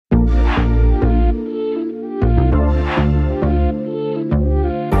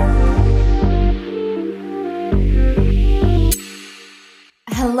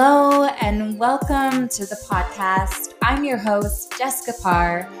welcome to the podcast. I'm your host, Jessica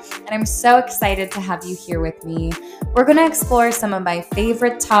Parr, and I'm so excited to have you here with me. We're going to explore some of my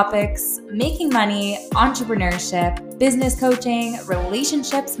favorite topics: making money, entrepreneurship, business coaching,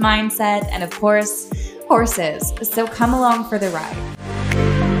 relationships, mindset, and of course, horses. So come along for the ride.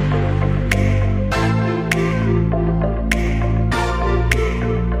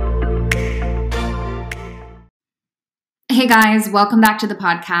 Hey guys, welcome back to the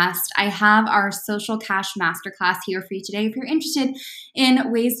podcast. I have our Social Cash Masterclass here for you today if you're interested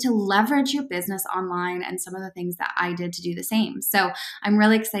in ways to leverage your business online and some of the things that I did to do the same. So I'm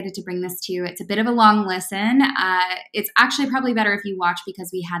really excited to bring this to you. It's a bit of a long listen. It's actually probably better if you watch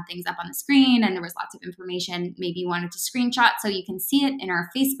because we had things up on the screen and there was lots of information. Maybe you wanted to screenshot so you can see it in our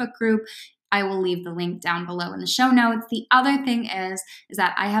Facebook group. I will leave the link down below in the show notes. The other thing is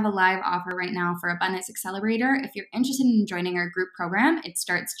that I have a live offer right now for Abundance Accelerator. If you're interested in joining our group program, it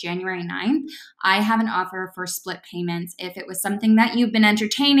starts January 9th. I have an offer for split payments. If it was something that you've been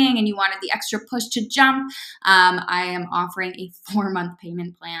entertaining and you wanted the extra push to jump, I am offering a 4-month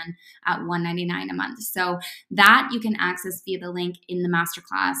payment plan at $199 a month. So that you can access via the link in the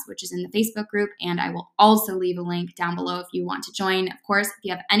masterclass, which is in the Facebook group. And I will also leave a link down below if you want to join. Of course, if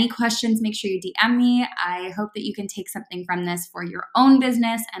you have any questions, make sure you DM me. I hope that you can take something from this for your own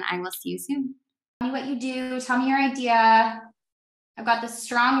business, and I will see you soon. Tell me what you do. Tell me your idea. I've got the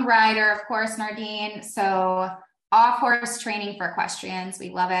strong rider, of course, Nardine. So off-horse training for equestrians. We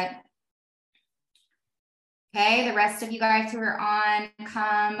love it. Okay, the rest of you guys who are on,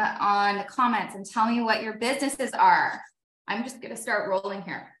 come on the comments and tell me what your businesses are. I'm just going to start rolling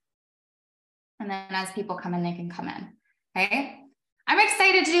here. And then as people come in, they can come in. Okay. I'm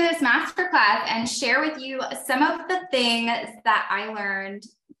excited to do this masterclass and share with you some of the things that I learned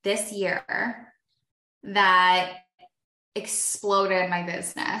this year that exploded my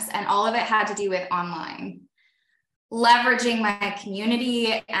business. And all of it had to do with online. Leveraging my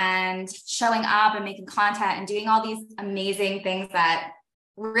community and showing up and making content and doing all these amazing things that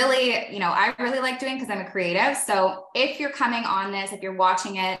really, I really like doing because I'm a creative. So if you're coming on this, if you're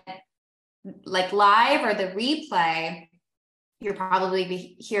watching it like live or the replay, you're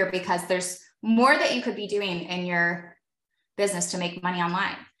probably here because there's more that you could be doing in your business to make money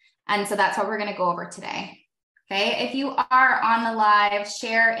online. And so that's what we're going to go over today. Okay. If you are on the live,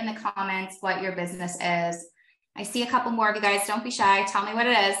 share in the comments what your business is. I see a couple more of you guys. Don't be shy. Tell me what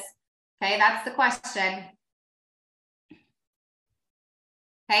it is. Okay. That's the question.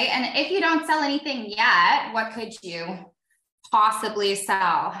 Okay. And if you don't sell anything yet, what could you possibly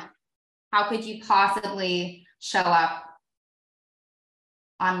sell? How could you possibly show up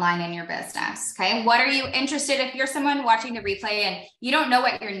online in your business? Okay. What are you interested? If you're someone watching the replay and you don't know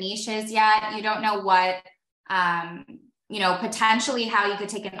what your niche is yet, you don't know what, potentially how you could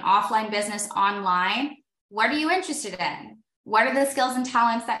take an offline business online. What are you interested in? What are the skills and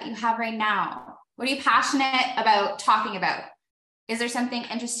talents that you have right now? What are you passionate about talking about? Is there something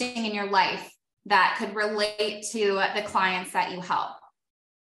interesting in your life that could relate to the clients that you help?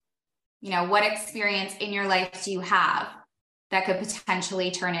 What experience in your life do you have that could potentially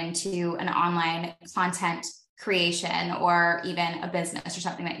turn into an online content creation or even a business or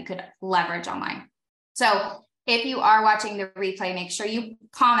something that you could leverage online? So if you are watching the replay, make sure you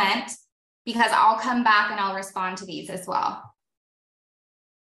comment because I'll come back and I'll respond to these as well.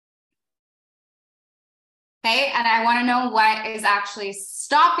 Okay, and I want to know what is actually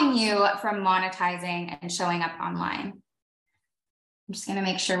stopping you from monetizing and showing up online. I'm just going to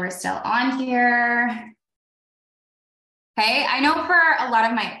make sure we're still on here. Okay, I know for a lot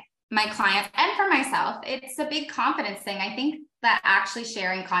of my clients and for myself, it's a big confidence thing. I think that actually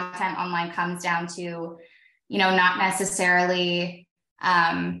sharing content online comes down to, not necessarily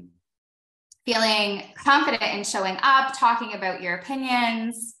feeling confident in showing up, talking about your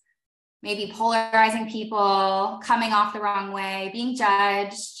opinions, maybe polarizing people, coming off the wrong way, being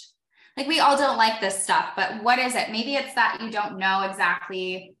judged. Like we all don't like this stuff, but what is it? Maybe it's that you don't know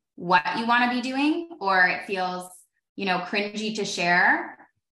exactly what you want to be doing, or it feels cringy to share.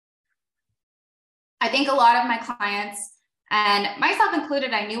 I think a lot of my clients, and myself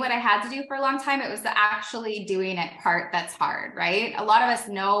included, I knew what I had to do for a long time. It was the actually doing it part that's hard, right? A lot of us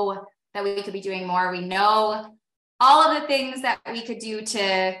know that we could be doing more. We know all of the things that we could do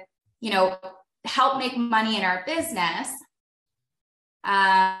to, help make money in our business.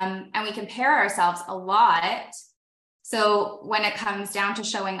 And we compare ourselves a lot. So when it comes down to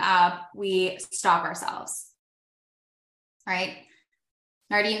showing up, we stop ourselves. Right?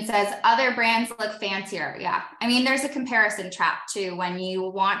 Nardine says, other brands look fancier. Yeah. I mean, there's a comparison trap too. When you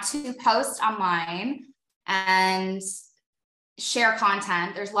want to post online and share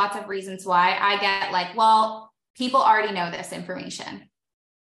content. There's lots of reasons why. I get like, well, people already know this information,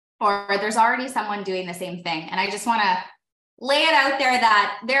 or there's already someone doing the same thing. And I just want to lay it out there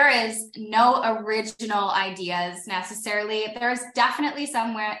that there is no original ideas necessarily. There's definitely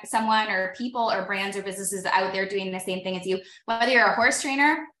someone or people or brands or businesses out there doing the same thing as you, whether you're a horse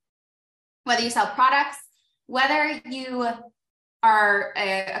trainer, whether you sell products, whether you are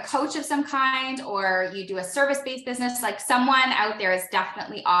a coach of some kind, or you do a service-based business, like someone out there is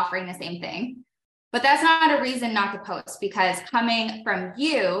definitely offering the same thing. But that's not a reason not to post, because coming from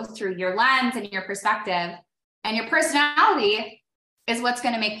you through your lens and your perspective and your personality is what's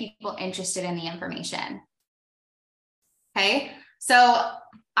going to make people interested in the information. Okay. So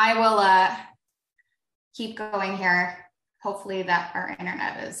I will keep going here. Hopefully that our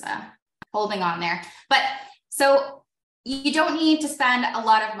internet is holding on there. But so you don't need to spend a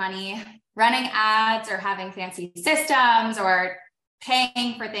lot of money running ads or having fancy systems or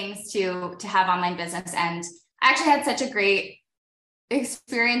paying for things to have online business. And I actually had such a great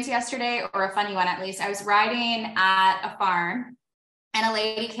experience yesterday, or a funny one at least. I was riding at a farm and a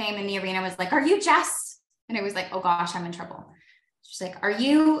lady came in the arena and was like, "Are you Jess?" And I was like, "Oh gosh, I'm in trouble." She's like, Are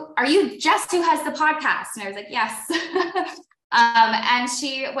you Jess who has the podcast?" And I was like, "Yes." And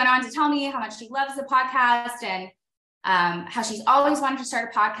she went on to tell me how much she loves the podcast and how she's always wanted to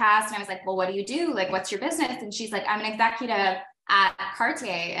start a podcast. And I was like, "Well, what do you do? Like, what's your business?" And she's like, "I'm an executive at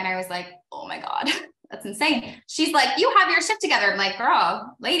Cartier." And I was like, "Oh my God, that's insane." She's like, "You have your shit together." I'm like,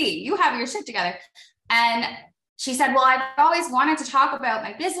 "Girl, lady, you have your shit together." And she said, "Well, I've always wanted to talk about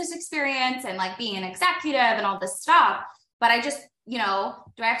my business experience and like being an executive and all this stuff, but I just, do I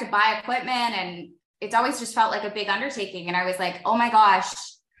have to buy equipment? And it's always just felt like a big undertaking." And I was like, "Oh my gosh,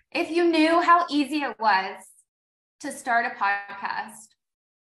 if you knew how easy it was to start a podcast,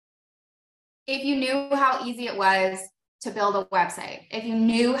 if you knew how easy it was to build a website, if you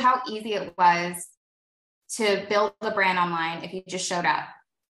knew how easy it was to build a brand online, if you just showed up."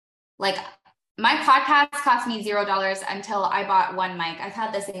 Like, my podcast cost me $0 until I bought one mic. I've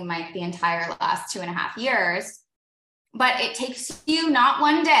had the same mic the entire last 2.5 years, but it takes you not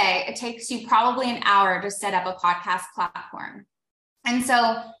one day, it takes you probably an hour to set up a podcast platform. And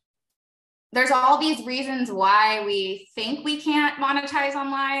so there's all these reasons why we think we can't monetize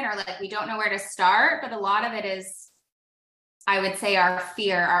online, or like we don't know where to start. But a lot of it is, I would say, our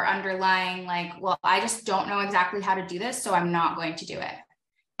fear, our underlying, like, well, I just don't know exactly how to do this, so I'm not going to do it.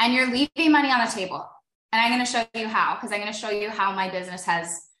 And you're leaving money on the table. And I'm going to show you how, because I'm going to show you how my business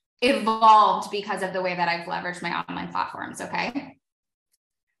has evolved because of the way that I've leveraged my online platforms. Okay.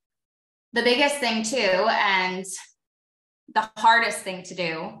 The biggest thing too, and the hardest thing to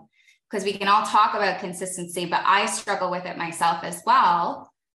do, because we can all talk about consistency, but I struggle with it myself as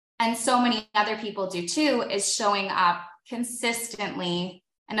well, and so many other people do too, is showing up consistently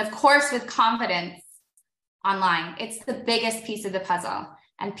and, of course, with confidence online. It's the biggest piece of the puzzle,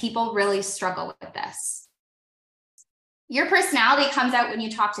 and people really struggle with this. Your personality comes out when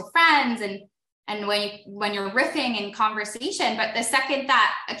you talk to friends and when you're riffing in conversation, but the second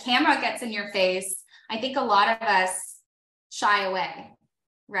that a camera gets in your face, I think a lot of us shy away.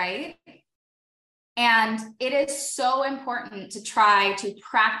 Right? And it is so important to try to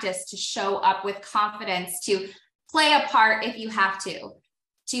practice to show up with confidence, to play a part if you have to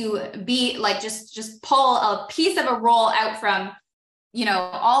be like, just pull a piece of a role out from,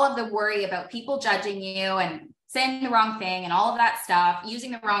 all of the worry about people judging you and saying the wrong thing and all of that stuff,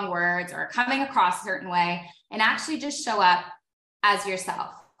 using the wrong words or coming across a certain way, and actually just show up as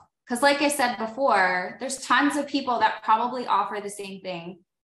yourself. Because like I said before, there's tons of people that probably offer the same thing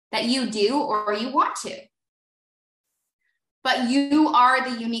that you do or you want to. But you are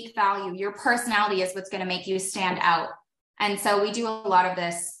the unique value. Your personality is what's going to make you stand out. And so we do a lot of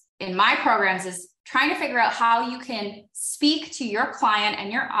this in my programs, is trying to figure out how you can speak to your client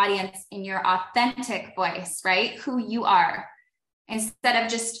and your audience in your authentic voice, right? Who you are, instead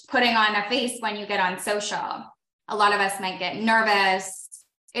of just putting on a face when you get on social. A lot of us might get nervous.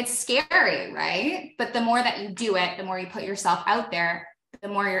 It's scary, right? But the more that you do it, the more you put yourself out there, the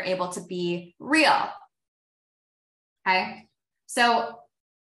more you're able to be real. Okay. So,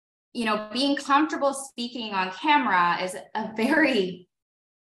 being comfortable speaking on camera is a very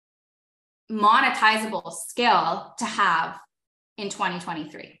monetizable skill to have in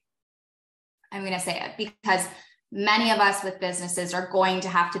 2023. I'm going to say it because many of us with businesses are going to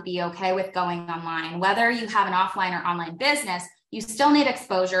have to be okay with going online. Whether you have an offline or online business, you still need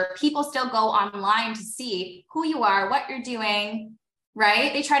exposure. People still go online to see who you are, what you're doing,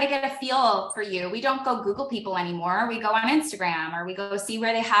 right? They try to get a feel for you. We don't go Google people anymore. We go on Instagram or we go see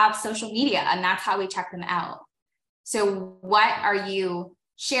where they have social media, and that's how we check them out. So what are you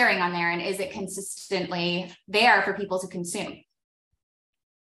sharing on there, and is it consistently there for people to consume?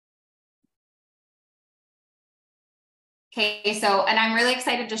 Okay, so, and I'm really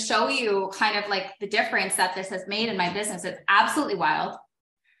excited to show you kind of like the difference that this has made in my business. It's absolutely wild.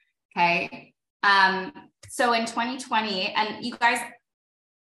 Okay. So in 2020, and you guys,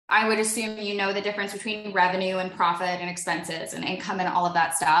 I would assume you know the difference between revenue and profit and expenses and income and all of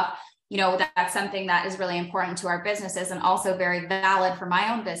that stuff. You know, that's something that is really important to our businesses and also very valid for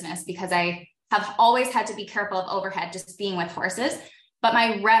my own business, because I have always had to be careful of overhead just being with horses. But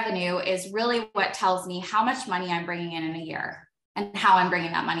my revenue is really what tells me how much money I'm bringing in a year and how I'm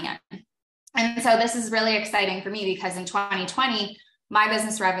bringing that money in. And so this is really exciting for me, because in 2020, my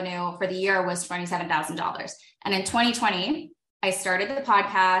business revenue for the year was $27,000. And in 2020, I started the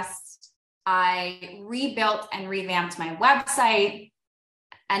podcast, I rebuilt and revamped my website.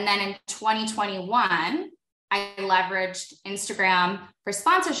 And then in 2021, I leveraged Instagram for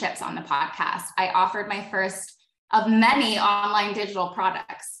sponsorships on the podcast. I offered my first of many online digital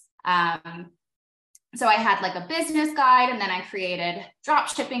products. So I had like a business guide, and then I created drop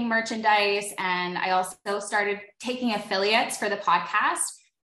shipping merchandise. And I also started taking affiliates for the podcast.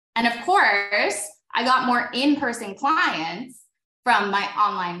 And of course, I got more in-person clients from my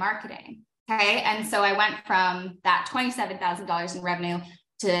online marketing. Okay. And so I went from that $27,000 in revenue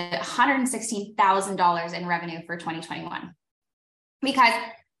to $116,000 in revenue for 2021. Because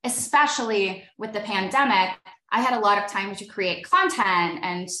especially with the pandemic, I had a lot of time to create content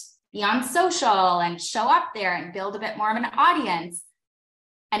and be on social and show up there and build a bit more of an audience.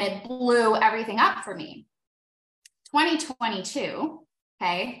 And it blew everything up for me. 2022,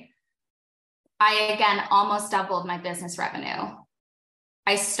 okay, I again almost doubled my business revenue.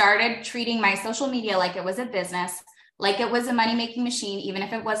 I started treating my social media like it was a business, like it was a money-making machine, even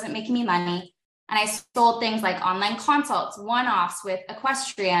if it wasn't making me money. And I sold things like online consults, one-offs with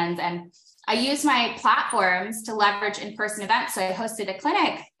equestrians, and I used my platforms to leverage in-person events. So I hosted a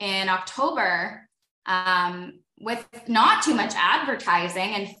clinic in October with not too much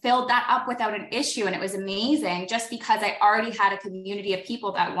advertising and filled that up without an issue. And it was amazing just because I already had a community of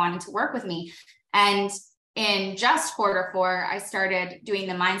people that wanted to work with me. And in just Q4, I started doing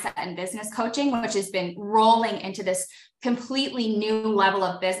the mindset and business coaching, which has been rolling into this completely new level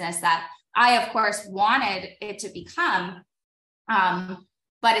of business that I, of course, wanted it to become.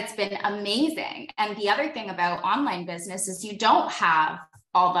 But it's been amazing. And the other thing about online business is you don't have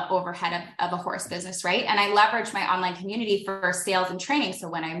all the overhead of a horse business, right? And I leverage my online community for sales and training. So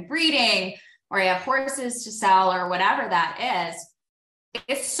when I'm breeding or I have horses to sell or whatever that is,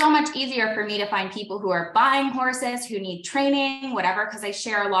 it's so much easier for me to find people who are buying horses, who need training, whatever, because I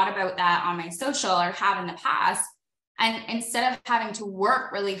share a lot about that on my social or have in the past. And instead of having to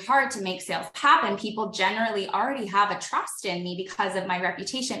work really hard to make sales happen, people generally already have a trust in me because of my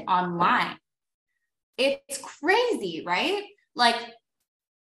reputation online. It's crazy, right? Like,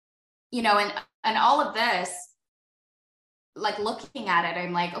 you know, and all of this, like looking at it,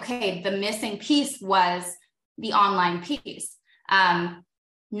 I'm like, okay, the missing piece was the online piece.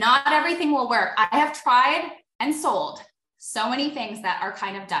 Not everything will work. I have tried and sold so many things that are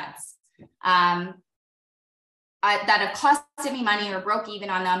kind of duds. That have costed me money or broke even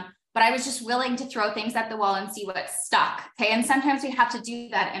on them, but I was just willing to throw things at the wall and see what stuck. Okay. And sometimes we have to do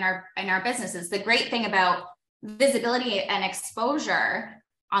that in our businesses. The great thing about visibility and exposure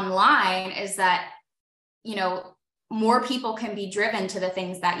online is that, you know, more people can be driven to the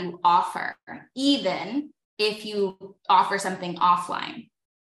things that you offer, even if you offer something offline.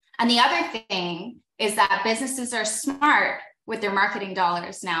 And the other thing is that businesses are smart with their marketing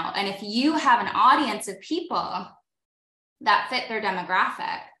dollars now. And if you have an audience of people that fit their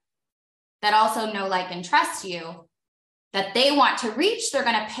demographic, that also know, like, and trust you, that they want to reach, they're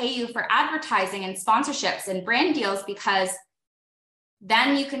going to pay you for advertising and sponsorships and brand deals, because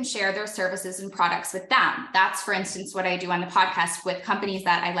then you can share their services and products with them. That's, for instance, what I do on the podcast with companies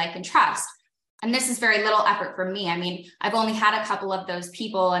that I like and trust. And this is very little effort for me. I mean, I've only had a couple of those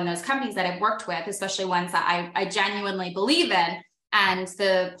people and those companies that I've worked with, especially ones that I genuinely believe in. And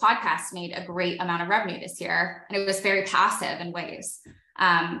the podcast made a great amount of revenue this year. And it was very passive in ways.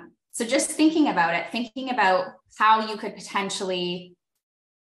 So just thinking about it, thinking about how you could potentially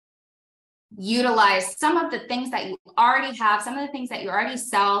utilize some of the things that you already have, some of the things that you already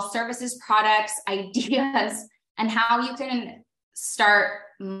sell, services, products, ideas, and how you can start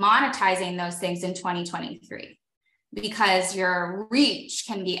monetizing those things in 2023, because your reach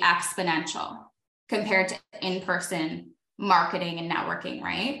can be exponential compared to in-person marketing and networking,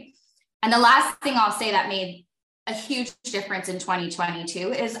 right? And the last thing I'll say that made a huge difference in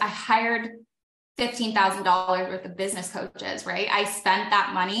 2022 is I hired $15,000 worth of business coaches, right? I spent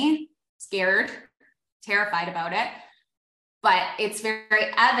that money, scared, terrified about it, but it's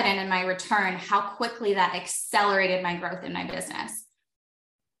very evident in my return how quickly that accelerated my growth in my business.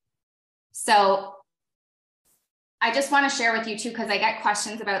 So I just want to share with you too, because I get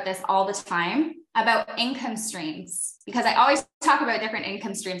questions about this all the time, about income streams, because I always talk about different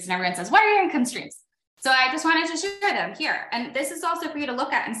income streams and everyone says, what are your income streams? So I just wanted to share them here. And this is also for you to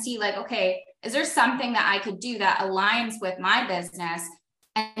look at and see like, okay, is there something that I could do that aligns with my business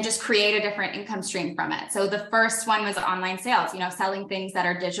and just create a different income stream from it? So the first one was online sales, selling things that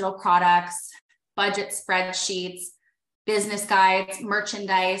are digital products, budget spreadsheets, business guides,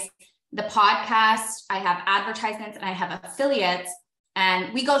 merchandise. The podcast, I have advertisements and I have affiliates,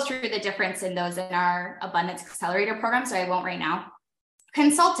 and we go through the difference in those in our Abundance Accelerator program, so I won't right now.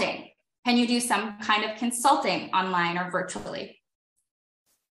 Consulting. Can you do some kind of consulting online or virtually?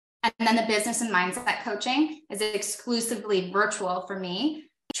 And then the business and mindset coaching is exclusively virtual for me.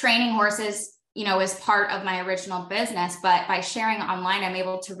 Training horses, is part of my original business, but by sharing online, I'm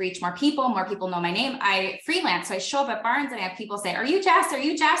able to reach more people. More people know my name. I freelance, so I show up at barns and I have people say, are you Jess? Are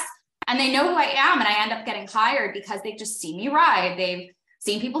you Jess? And they know who I am, and I end up getting hired because they've just seen me ride. They've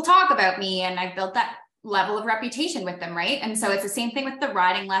seen people talk about me, and I've built that level of reputation with them, right? And so it's the same thing with the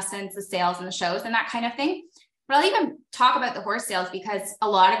riding lessons, the sales and the shows and that kind of thing. But I'll even talk about the horse sales because a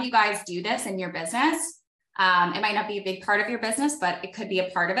lot of you guys do this in your business. It might not be a big part of your business, but it could be a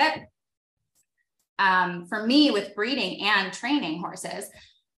part of it. For me, with breeding and training horses,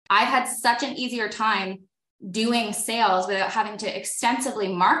 I've had such an easier time doing sales without having to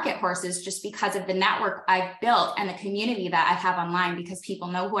extensively market horses just because of the network I've built and the community that I have online, because people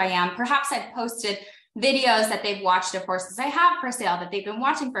know who I am. Perhaps I've posted videos that they've watched of horses I have for sale that they've been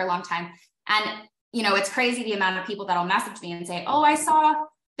watching for a long time. And, it's crazy the amount of people that'll message me and say, oh, I saw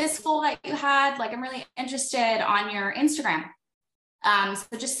this foal that you had, like, I'm really interested on your Instagram.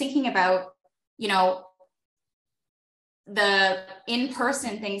 So just thinking about, the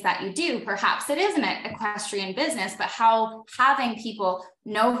in-person things that you do, perhaps it is an equestrian business, but how having people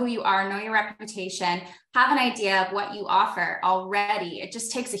know who you are, know your reputation, have an idea of what you offer already, it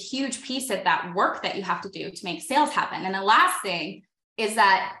just takes a huge piece of that work that you have to do to make sales happen. And the last thing is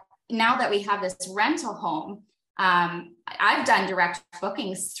that now that we have this rental home, I've done direct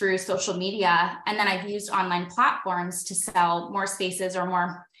bookings through social media, and then I've used online platforms to sell more spaces or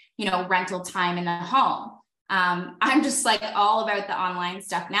more, rental time in the home. I'm just like all about the online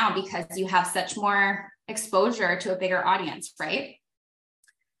stuff now because you have such more exposure to a bigger audience, right?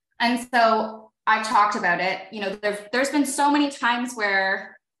 And so I talked about it, there's been so many times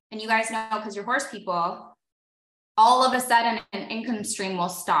where, and you guys know, because you're horse people, all of a sudden an income stream will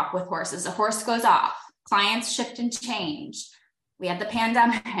stop with horses. A horse goes off, clients shift and change. We had the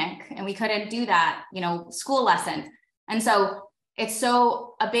pandemic and we couldn't do that, school lessons. And so it's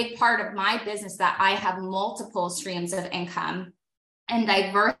so a big part of my business that I have multiple streams of income and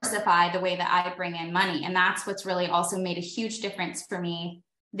diversify the way that I bring in money. And that's what's really also made a huge difference for me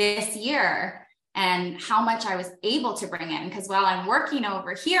this year and how much I was able to bring in. Because while I'm working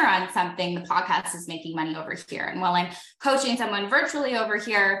over here on something, the podcast is making money over here. And while I'm coaching someone virtually over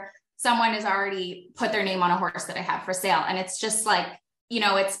here, someone has already put their name on a horse that I have for sale. And it's just like,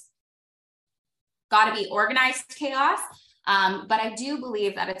 it's got to be organized chaos. But I do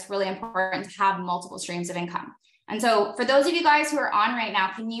believe that it's really important to have multiple streams of income. And so for those of you guys who are on right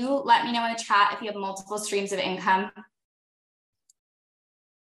now, can you let me know in the chat if you have multiple streams of income?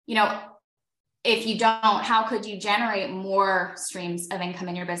 If you don't, how could you generate more streams of income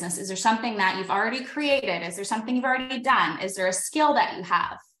in your business? Is there something that you've already created? Is there something you've already done? Is there a skill that you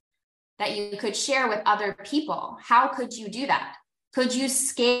have that you could share with other people? How could you do that? Could you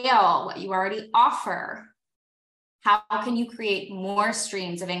scale what you already offer? How can you create more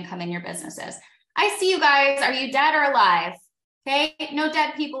streams of income in your businesses? I see you guys. Are you dead or alive? Okay. No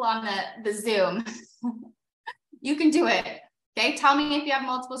dead people on the Zoom. You can do it. Okay. Tell me if you have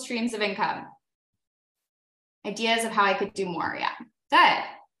multiple streams of income. Ideas of how I could do more. Yeah. Good.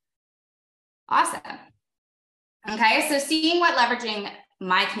 Awesome. Okay. So seeing what leveraging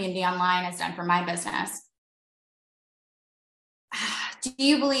my community online has done for my business. Do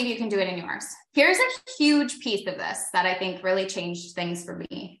you believe you can do it in yours? Here's a huge piece of this that I think really changed things for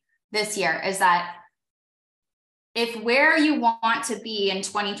me this year is that if where you want to be in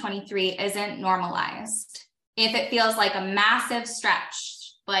 2023 isn't normalized, if it feels like a massive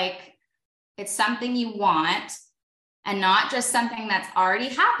stretch, like it's something you want and not just something that's already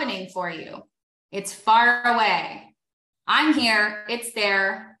happening for you, it's far away. I'm here, it's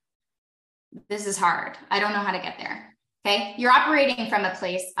there. This is hard. I don't know how to get there. Okay. You're operating from a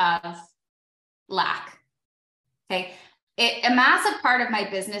place of lack. Okay. A massive part of my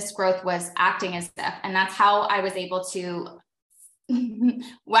business growth was acting as if, and that's how I was able to,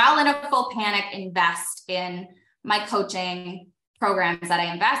 while in a full panic, invest in my coaching programs that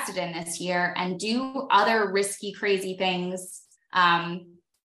I invested in this year and do other risky, crazy things to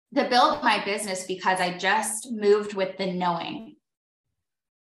build my business, because I just moved with the knowing.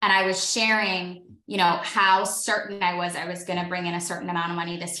 And I was sharing, how certain I was going to bring in a certain amount of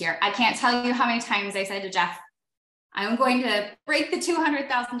money this year. I can't tell you how many times I said to Jeff, I'm going to break the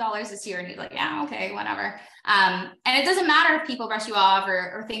 $200,000 this year. And he's like, yeah, okay, whatever. And it doesn't matter if people brush you off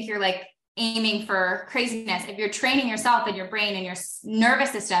or think you're like aiming for craziness. If you're training yourself and your brain and your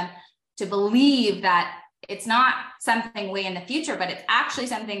nervous system to believe that it's not something way in the future, but it's actually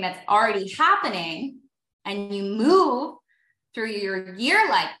something that's already happening, and you move through your year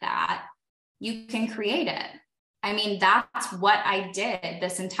like that, you can create it. I mean, that's what I did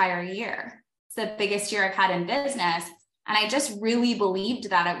this entire year. It's the biggest year I've had in business. And I just really believed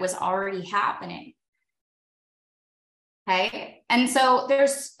that it was already happening. Okay. And so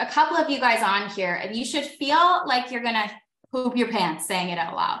there's a couple of you guys on here, and you should feel like you're going to poop your pants saying it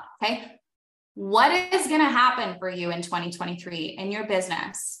out loud. Okay. What is going to happen for you in 2023 in your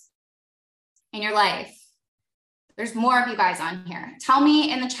business, in your life? There's more of you guys on here. Tell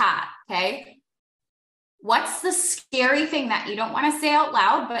me in the chat. Okay. What's the scary thing that you don't want to say out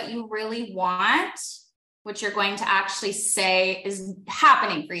loud, but you really want, which you're going to actually say is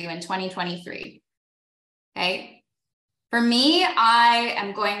happening for you in 2023? Okay. For me, I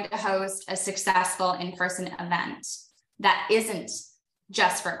am going to host a successful in-person event that isn't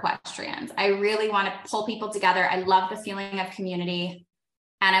just for equestrians. I really want to pull people together. I love the feeling of community,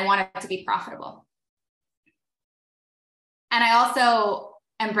 and I want it to be profitable. And I also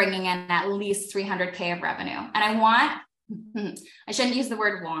am bringing in at least 300K of revenue. And I shouldn't use the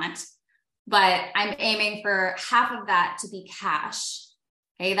word want, but I'm aiming for half of that to be cash.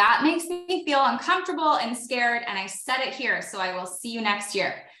 Okay, that makes me feel uncomfortable and scared. And I said it here, so I will see you next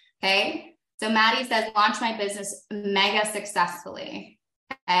year. Okay, so Maddie says, launch my business mega successfully.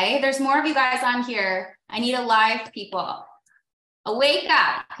 Okay, there's more of you guys on here. I need alive people. Wake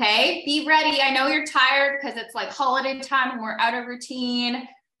up, okay? Be ready. I know you're tired because it's like holiday time and we're out of routine.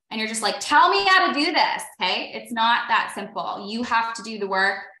 And you're just like, tell me how to do this, okay? It's not that simple. You have to do the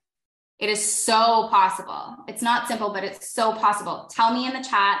work. It is so possible. It's not simple, but it's so possible. Tell me in the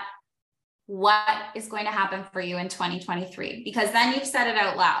chat what is going to happen for you in 2023, because then you've said it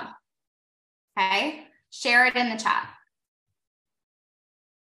out loud, okay? Share it in the chat.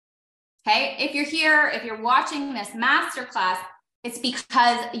 Okay, if you're here, if you're watching this masterclass, it's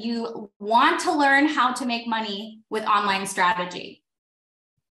because you want to learn how to make money with online strategy.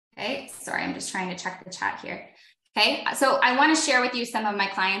 Okay, sorry, I'm just trying to check the chat here. Okay, so I want to share with you some of my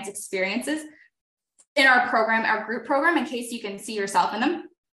clients' experiences in our program, our group program, in case you can see yourself in them.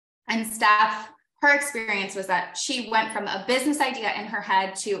 And Steph, her experience was that she went from a business idea in her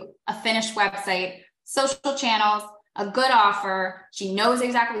head to a finished website, social channels, a good offer. She knows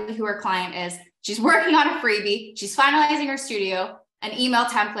exactly who her client is. She's working on a freebie. She's finalizing her studio and email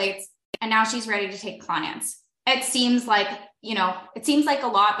templates. And now she's ready to take clients. It seems like, a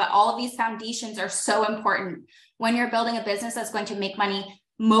lot, but all of these foundations are so important when you're building a business that's going to make money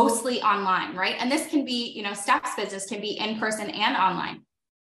mostly online, right? And this can be, Steph's business can be in person and online.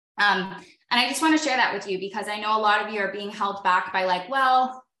 And I just want to share that with you because I know a lot of you are being held back by like,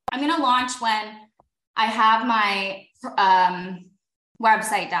 well, I'm going to launch when I have my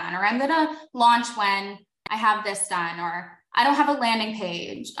website done, or I'm going to launch when I have this done, or I don't have a landing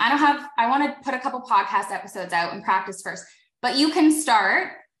page. I want to put a couple podcast episodes out and practice first, but you can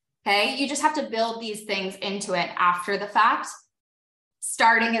start. Okay. You just have to build these things into it after the fact.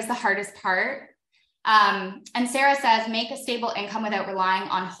 Starting is the hardest part. And Sarah says, make a stable income without relying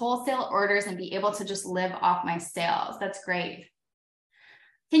on wholesale orders and be able to just live off my sales. That's great.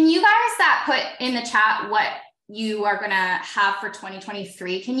 Can you guys put in the chat what you are going to have for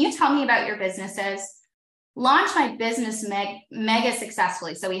 2023? Can you tell me about your businesses? Launch my business mega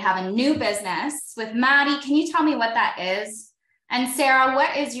successfully. So we have a new business with Maddie. Can you tell me what that is? And Sarah,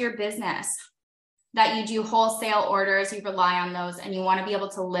 what is your business that you do wholesale orders, you rely on those, and you want to be able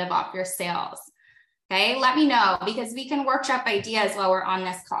to live off your sales? Okay, let me know because we can workshop ideas while we're on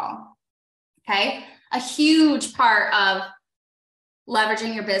this call. Okay, a huge part of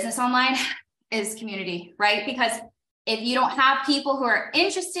leveraging your business online is community, right? Because if you don't have people who are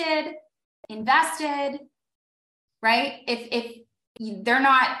interested, invested, right? If they're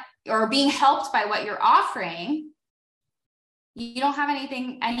not or being helped by what you're offering, you don't have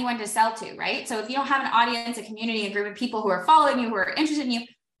anyone to sell to, right? So if you don't have an audience, a community, a group of people who are following you, who are interested in you,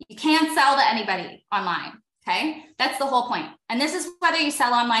 You can't sell to anybody online. Okay. That's the whole point. And this is whether you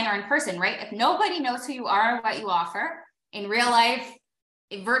sell online or in person, right? If nobody knows who you are or what you offer in real life,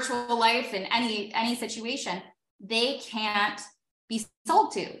 in virtual life, in any situation, they can't be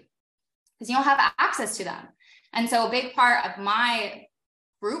sold to because you don't have access to them. And so a big part of my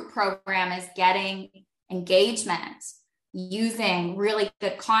group program is getting engagement, using really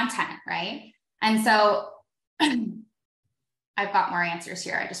good content, right? And so I've got more answers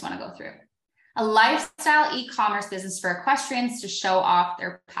here. I just want to go through. A lifestyle e-commerce business for equestrians to show off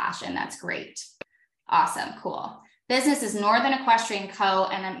their passion. That's great. Awesome. Cool. Business is Northern Equestrian Co.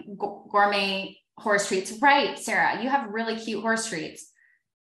 and then gourmet horse treats. Right, Sarah, you have really cute horse treats.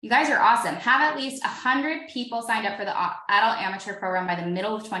 You guys are awesome. Have at least 100 people signed up for the adult amateur program by the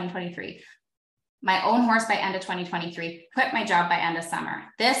middle of 2023. My own horse by end of 2023. Quit my job by end of summer.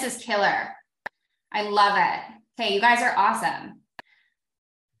 This is killer. I love it. Okay, you guys are awesome.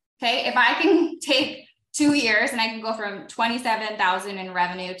 Okay, if I can take 2 years and I can go from 27,000 in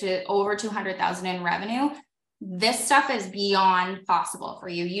revenue to over 200,000 in revenue, this stuff is beyond possible for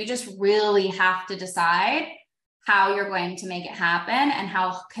you. You just really have to decide how you're going to make it happen and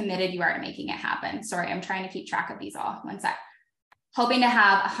how committed you are to making it happen. Sorry, I'm trying to keep track of these all. One sec. Hoping to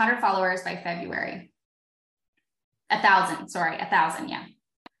have 100 followers by February. 1,000, sorry, 1,000, yeah.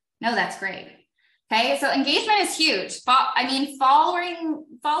 No, that's great. Okay, so engagement is huge. I mean,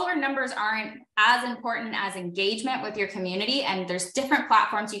 follower numbers aren't as important as engagement with your community, and there's different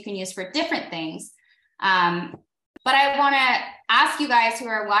platforms you can use for different things. But I want to ask you guys who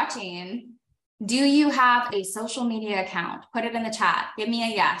are watching, do you have a social media account? Put it in the chat. Give me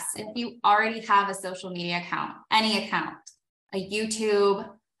a yes if you already have a social media account, any account, a YouTube,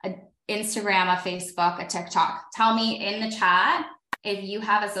 a Instagram, a Facebook, a TikTok. Tell me in the chat if you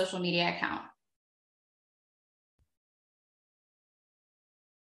have a social media account.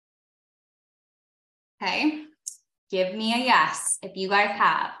 Okay, give me a yes if you guys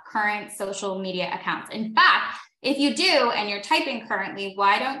have current social media accounts. In fact, if you do and you're typing currently,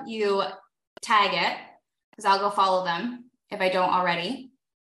 why don't you tag it? Because I'll go follow them if I don't already.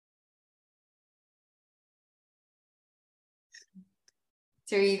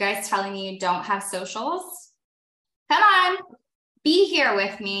 So are you guys telling me you don't have socials? Come on, be here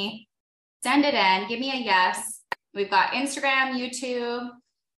with me. Send it in, give me a yes. We've got Instagram, YouTube.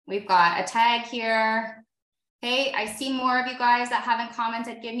 We've got a tag here. Okay, I see more of you guys that haven't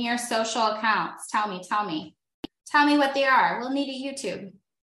commented. Give me your social accounts. Tell me. Tell me what they are. We'll need a YouTube.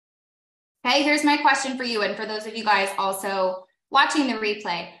 Okay, here's my question for you. And for those of you guys also watching the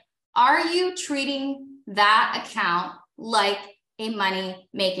replay, are you treating that account like a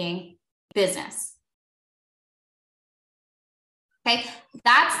money-making business? Okay,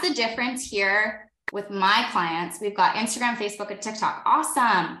 that's the difference here with my clients. We've got Instagram, Facebook, and TikTok.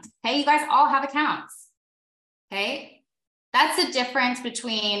 Awesome. Okay, you guys all have accounts. Okay, that's the difference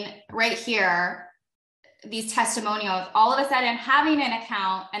between right here, these testimonials, all of a sudden having an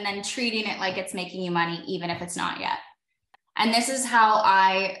account and then treating it like it's making you money, even if it's not yet. And this is how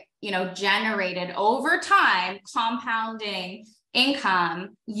I, generated over time, compounding income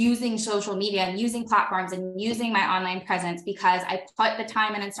using social media and using platforms and using my online presence, because I put the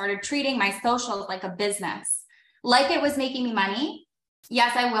time in and started treating my socials like a business, like it was making me money.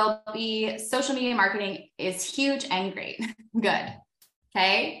 Yes, I will be. Social media marketing is huge and great. Good.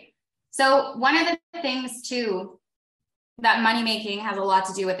 Okay. So one of the things too, that money making has a lot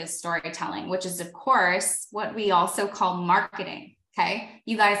to do with is storytelling, which is of course what we also call marketing. Okay.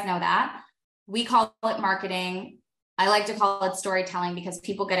 You guys know that. We call it marketing. I like to call it storytelling because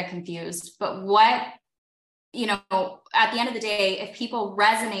people get it confused. But what, at the end of the day, if people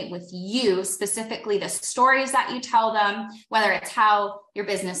resonate with you, specifically the stories that you tell them, whether it's how your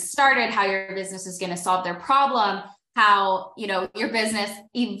business started, how your business is going to solve their problem, how, your business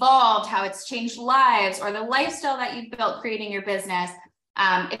evolved, how it's changed lives, or the lifestyle that you've built creating your business,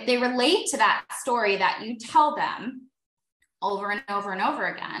 if they relate to that story that you tell them over and over and over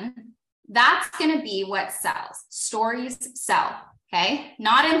again, that's going to be what sells. Stories sell, okay?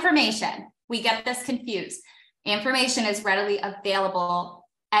 Not information. We get this confused. Information is readily available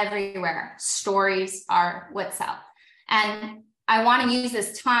everywhere. Stories are what sell. And I want to use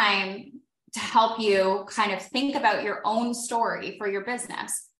this time to help you kind of think about your own story for your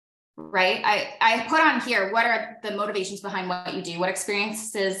business, right? I put on here, what are the motivations behind what you do? What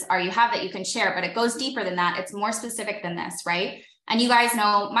experiences are you have that you can share? But it goes deeper than that. It's more specific than this, right? And you guys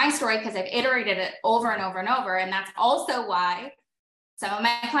know my story because I've iterated it over and over and over. And that's also why Some of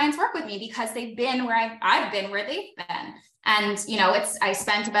my clients work with me because they've been where I've been where they've been. And, you know, I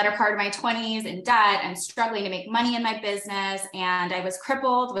spent a better part of my 20s in debt and struggling to make money in my business. And I was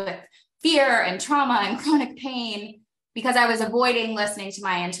crippled with fear and trauma and chronic pain because I was avoiding listening to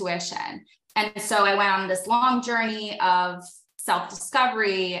my intuition. And so I went on this long journey of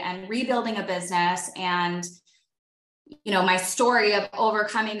self-discovery and rebuilding a business. And, you know, my story of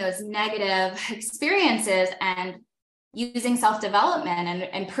overcoming those negative experiences and using self-development and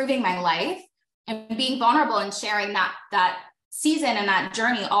improving my life and being vulnerable and sharing that season and that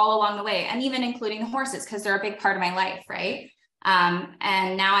journey all along the way, and even including the horses, because they're a big part of my life, right?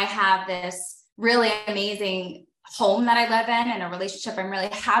 And now I have this really amazing home that I live in and a relationship I'm really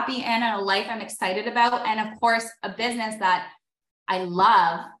happy in and a life I'm excited about. And of course, a business that I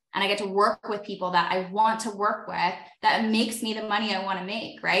love, and I get to work with people that I want to work with that makes me the money I want to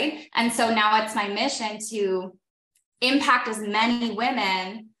make, right? And so now it's my mission to impact as many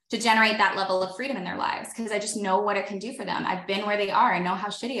women to generate that level of freedom in their lives, because I just know what it can do for them. I've been where they are. I know how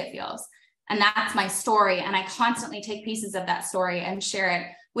shitty it feels. And that's my story. And I constantly take pieces of that story and share it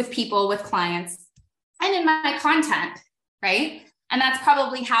with people, with clients, and in my content, right? And that's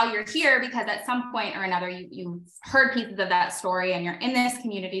probably how you're here, because at some point or another, you've heard pieces of that story and you're in this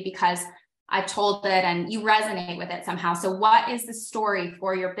community because I've told it and you resonate with it somehow. So what is the story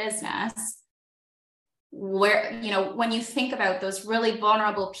for your business? Where, you know, when you think about those really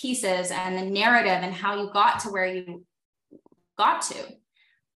vulnerable pieces and the narrative and how you got to where you got to,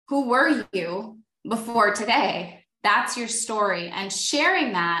 who were you before today? That's your story. And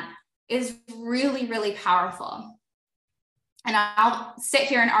sharing that is really, really powerful. And I'll sit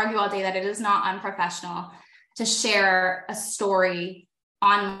here and argue all day that it is not unprofessional to share a story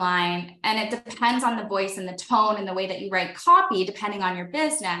online. And it depends on the voice and the tone and the way that you write copy, depending on your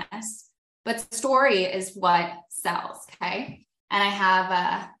business. But story is what sells, okay? And I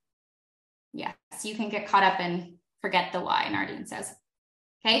have, yes, you can get caught up and forget the why, Nardine says,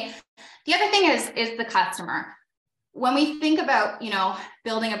 okay? The other thing is the customer. When we think about, you know,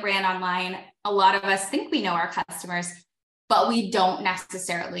 building a brand online, a lot of us think we know our customers, but we don't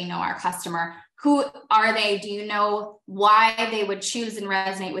necessarily know our customer. Who are they? Do you know why they would choose and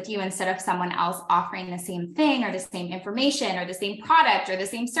resonate with you instead of someone else offering the same thing or the same information or the same product or the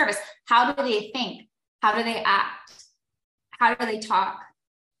same service? How do they think? How do they act? How do they talk?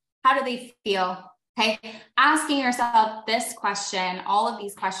 How do they feel? Okay. Asking yourself this question, all of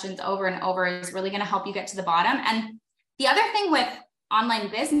these questions over and over is really going to help you get to the bottom. And the other thing with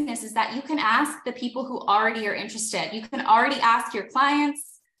online business is that you can ask the people who already are interested. You can already ask your clients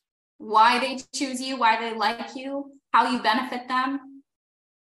why they choose you, why they like you, how you benefit them,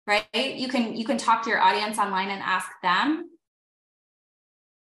 right? You can talk to your audience online and ask them.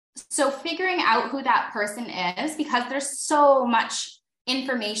 So figuring out who that person is, because there's so much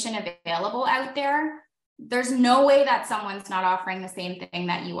information available out there, there's no way that someone's not offering the same thing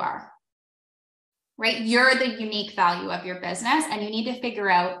that you are, right? You're the unique value of your business, and you need to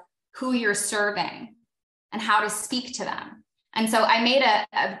figure out who you're serving and how to speak to them. And so I made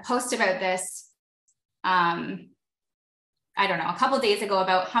a post about this, I don't know, a couple of days ago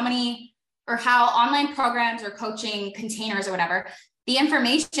about how online programs or coaching containers or whatever, the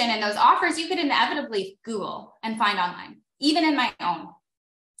information and those offers you could inevitably Google and find online, even in my own.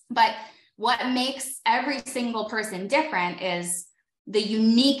 But what makes every single person different is the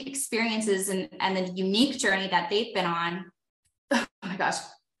unique experiences and the unique journey that they've been on. Oh my gosh,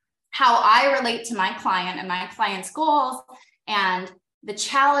 how I relate to my client and my client's goals and the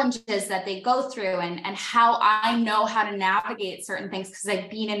challenges that they go through and how I know how to navigate certain things because I've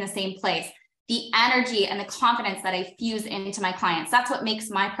been in the same place. The energy and the confidence that I fuse into my clients. That's what makes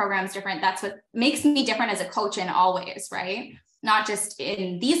my programs different. That's what makes me different as a coach in all ways, right? Not just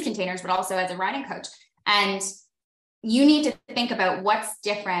in these containers, but also as a riding coach. And you need to think about what's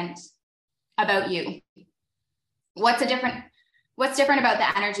different about you. What's different about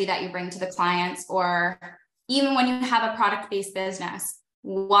the energy that you bring to the clients, or even when you have a product-based business.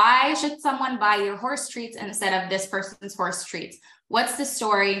 Why should someone buy your horse treats instead of this person's horse treats? What's the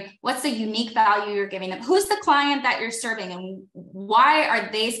story? What's the unique value you're giving them? Who's the client that you're serving, and why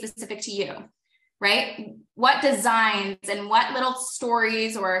are they specific to you, right? What designs and what little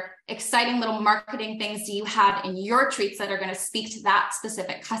stories or exciting little marketing things do you have in your treats that are going to speak to that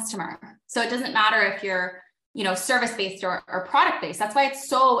specific customer? So it doesn't matter if you're, service-based or product-based. That's why it's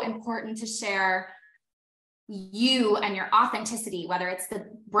so important to share you and your authenticity, whether it's the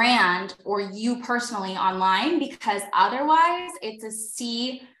brand or you personally online, because otherwise it's a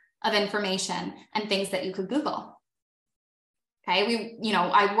sea of information and things that you could Google. Okay.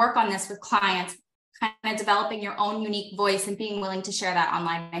 I work on this with clients kind of developing your own unique voice and being willing to share that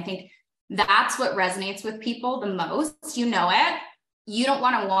online. I think that's what resonates with people the most. You know it. You don't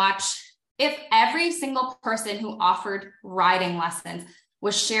want to watch, if every single person who offered riding lessons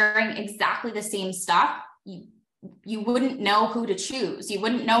was sharing exactly the same stuff, you wouldn't know who to choose. You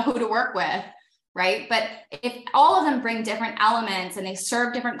wouldn't know who to work with, right? But if all of them bring different elements and they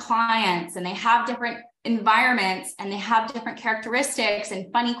serve different clients and they have different environments and they have different characteristics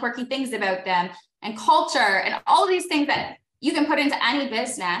and funny, quirky things about them and culture and all of these things that you can put into any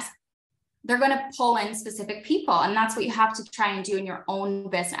business, they're going to pull in specific people. And that's what you have to try and do in your own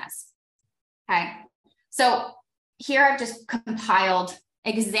business. Okay. So here I've just compiled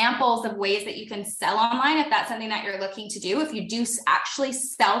examples of ways that you can sell online. If that's something that you're looking to do, if you do actually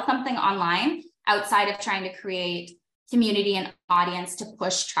sell something online outside of trying to create community and audience to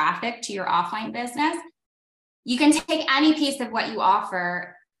push traffic to your offline business, you can take any piece of what you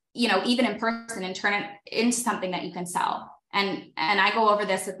offer, you know, even in person, and turn it into something that you can sell. And I go over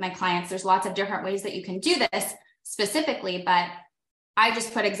this with my clients. There's lots of different ways that you can do this specifically, but I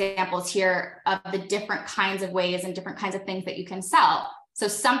just put examples here of the different kinds of ways and different kinds of things that you can sell. So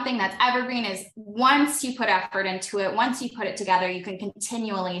something that's evergreen is once you put effort into it, once you put it together, you can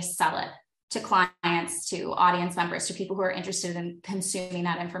continually sell it to clients, to audience members, to people who are interested in consuming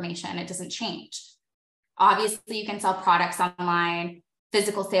that information. It doesn't change. Obviously, you can sell products online,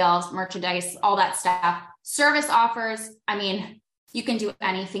 physical sales, merchandise, all that stuff. Service offers, I mean, you can do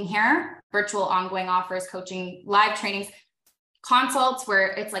anything here. Virtual ongoing offers, coaching, live trainings, consults where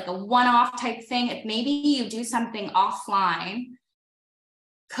it's like a one-off type thing. If maybe you do something offline,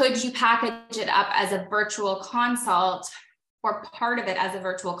 could you package it up as a virtual consult or part of it as a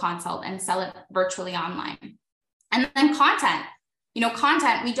virtual consult and sell it virtually online? And then content. You know,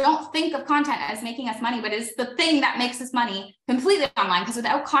 content, we don't think of content as making us money, but it's the thing that makes us money completely online. Because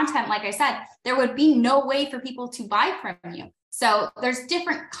without content, like I said, there would be no way for people to buy from you. So there's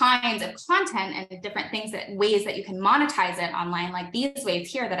different kinds of content and different things ways that you can monetize it online, like these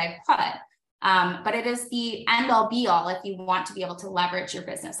ways here that I've put. But it is the end all be all if you want to be able to leverage your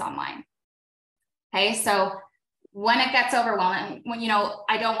business online. Okay, so when it gets overwhelming, when, you know,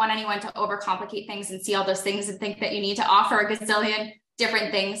 I don't want anyone to overcomplicate things and see all those things and think that you need to offer a gazillion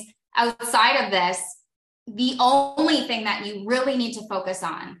different things. Outside of this, the only thing that you really need to focus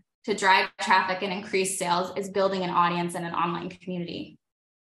on to drive traffic and increase sales is building an audience and an online community.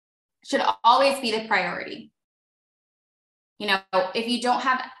 Should always be the priority. You know, if you don't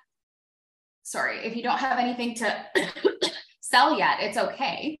have anything to sell yet, it's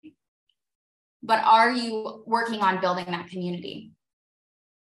okay. But are you working on building that community?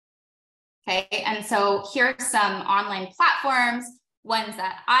 Okay, and so here are some online platforms, ones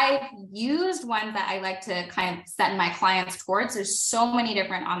that I've used, ones that I like to kind of send my clients towards. There's so many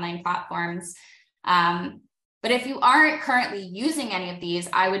different online platforms. But if you aren't currently using any of these,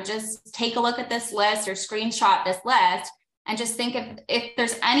 I would just take a look at this list or screenshot this list and just think if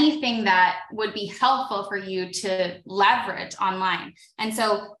there's anything that would be helpful for you to leverage online. And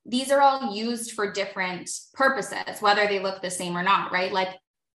so these are all used for different purposes, whether they look the same or not, right? Like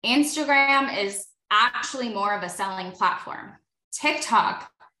Instagram is actually more of a selling platform.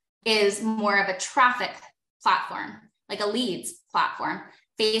 TikTok is more of a traffic platform, like a leads platform.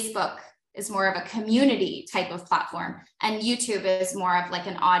 Facebook is more of a community type of platform, and YouTube is more of like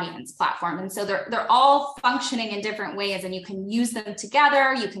an audience platform. And so they're all functioning in different ways, and you can use them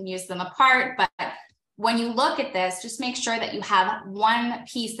together, you can use them apart. But when you look at this, just make sure that you have one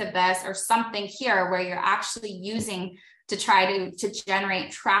piece of this or something here where you're actually using to try to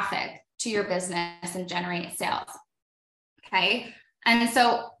generate traffic to your business and generate sales. Okay. And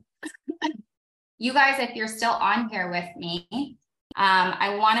so you guys, if you're still on here with me,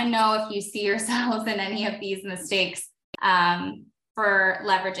 I want to know if you see yourselves in any of these mistakes for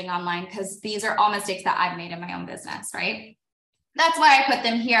leveraging online, because these are all mistakes that I've made in my own business, right? That's why I put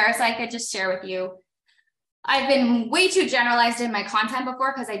them here, so I could just share with you. I've been way too generalized in my content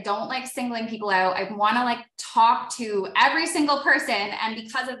before because I don't like singling people out. I want to like talk to every single person. And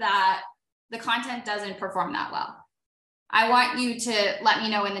because of that, the content doesn't perform that well. I want you to let me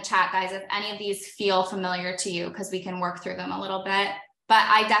know in the chat, guys, if any of these feel familiar to you, because we can work through them a little bit. But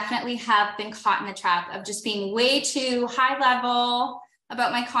I definitely have been caught in the trap of just being way too high level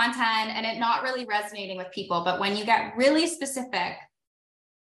about my content and it not really resonating with people. But when you get really specific,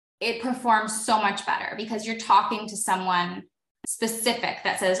 it performs so much better because you're talking to someone specific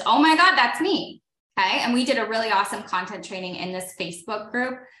that says, oh my God, that's me. Okay. And we did a really awesome content training in this Facebook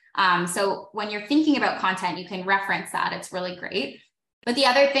group. So when you're thinking about content, you can reference that. It's really great. But the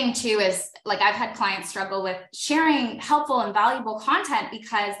other thing too is, like, I've had clients struggle with sharing helpful and valuable content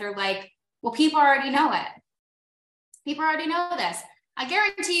because they're like, Well, people already know it. People already know this. I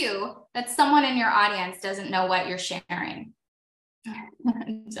guarantee you that someone in your audience doesn't know what you're sharing.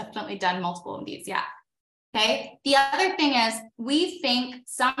 Definitely done multiple of these. Yeah. Okay. The other thing is we think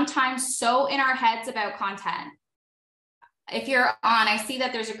sometimes so in our heads about content. If you're on, I see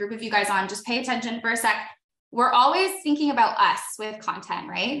that there's a group of you guys on, just pay attention for a sec. We're always thinking about us with content,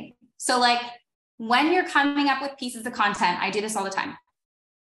 right? So like when you're coming up with pieces of content, I do this all the time.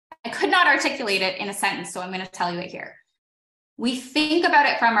 I could not articulate it in a sentence, so I'm going to tell you it here. We think about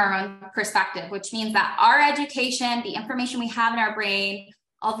it from our own perspective, which means that our education, the information we have in our brain,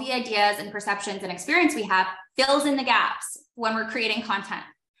 all the ideas and perceptions and experience we have fills in the gaps when we're creating content.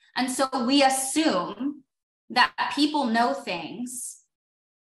 And so we assume that people know things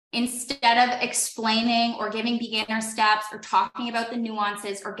instead of explaining or giving beginner steps or talking about the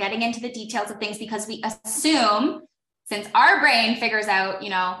nuances or getting into the details of things, because we assume, since our brain figures out,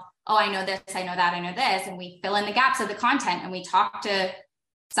 oh, I know this, I know that, I know this, and we fill in the gaps of the content and we talk to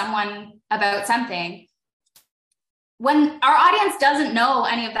someone about something when our audience doesn't know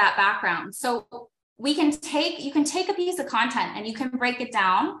any of that background. So you can take a piece of content and you can break it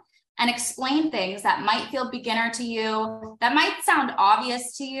down and explain things that might feel beginner to you, that might sound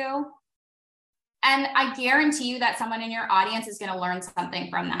obvious to you. And I guarantee you that someone in your audience is going to learn something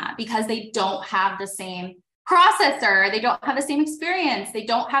from that because they don't have the same processor, they don't have the same experience, they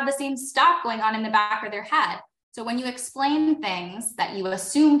don't have the same stuff going on in the back of their head. So when you explain things that you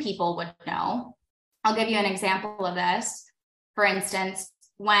assume people would know, I'll give you an example of this. For instance,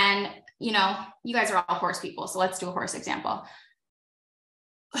 when, you guys are all horse people, so let's do a horse example.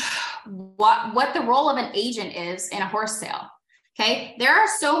 What the role of an agent is in a horse sale. Okay. There are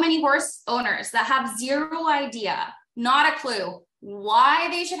so many horse owners that have zero idea, not a clue why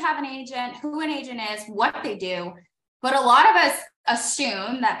they should have an agent, who an agent is, what they do. But a lot of us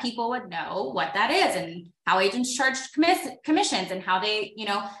assume that people would know what that is and how agents charge commissions and how they,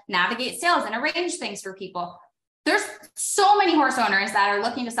 navigate sales and arrange things for people. There's so many horse owners that are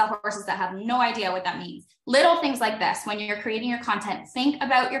looking to sell horses that have no idea what that means. Little things like this, when you're creating your content, think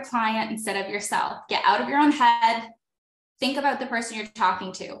about your client instead of yourself. Get out of your own head. Think about the person you're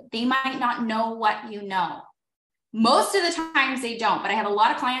talking to. They might not know what you know. Most of the times they don't, but I have a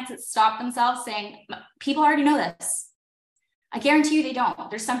lot of clients that stop themselves saying, people already know this. I guarantee you they don't.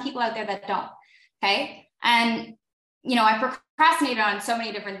 There's some people out there that don't. Okay. And, I procrastinated on so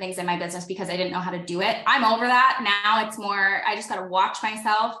many different things in my business because I didn't know how to do it. I'm over that. Now it's more, I just got to watch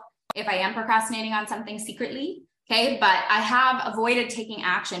myself if I am procrastinating on something secretly. Okay. But I have avoided taking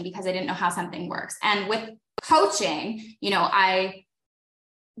action because I didn't know how something works. And with coaching, I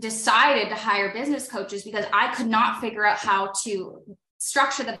decided to hire business coaches because I could not figure out how to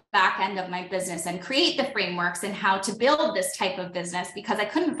structure the back end of my business and create the frameworks and how to build this type of business because I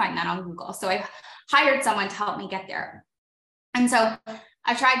couldn't find that on Google. So I hired someone to help me get there. And so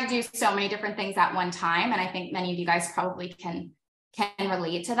I tried to do so many different things at one time. And I think many of you guys probably can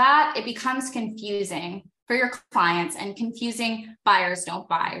relate to that. It becomes confusing for your clients, and confusing buyers don't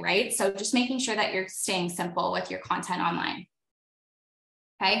buy, right? So just making sure that you're staying simple with your content online.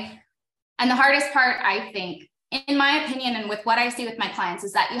 Okay. And the hardest part, I think, in my opinion, and with what I see with my clients,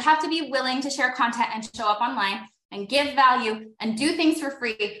 is that you have to be willing to share content and show up online and give value and do things for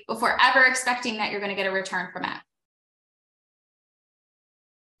free before ever expecting that you're going to get a return from it.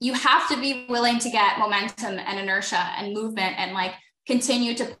 You have to be willing to get momentum and inertia and movement and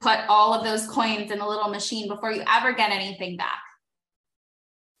continue to put all of those coins in the little machine before you ever get anything back.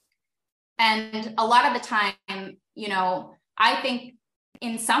 And a lot of the time, I think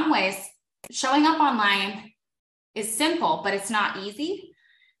in some ways showing up online is simple, but it's not easy.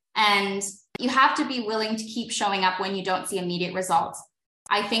 And you have to be willing to keep showing up when you don't see immediate results.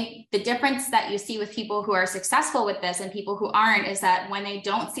 I think the difference that you see with people who are successful with this and people who aren't is that when they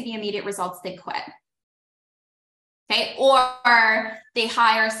don't see the immediate results, they quit. Okay. Or they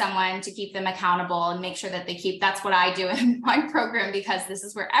hire someone to keep them accountable and make sure that they keep, that's what I do in my program, because this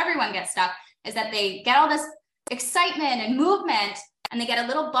is where everyone gets stuck, is that they get all this excitement and movement and they get a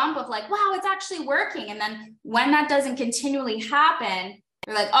little bump of wow, it's actually working. And then when that doesn't continually happen,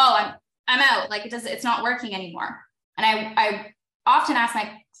 they're like, oh, I'm out. It's not working anymore. And I often ask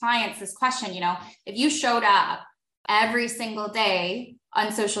my clients this question, if you showed up every single day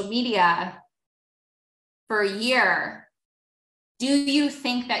on social media for a year, do you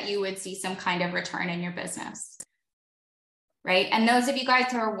think that you would see some kind of return in your business? Right. And those of you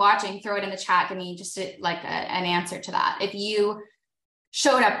guys who are watching, throw it in the chat. Give me just an answer to that. If you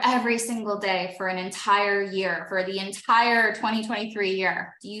showed up every single day for an entire year, for the entire 2023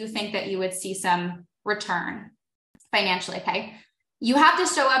 year, do you think that you would see some return financially? Okay. you have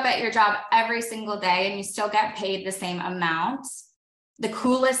to show up at your job every single day and you still get paid the same amount. The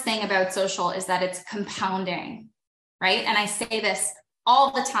coolest thing about social is that it's compounding, right? And I say this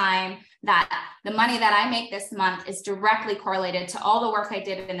all the time, that the money that I make this month is directly correlated to all the work I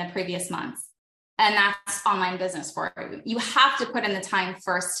did in the previous months. And that's online business for you. You have to put in the time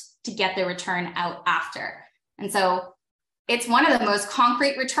first to get the return out after. And so it's one of the most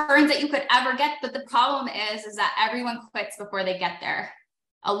concrete returns that you could ever get. But the problem is that everyone quits before they get there.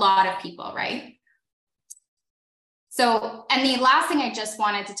 A lot of people, right? So, and the last thing I just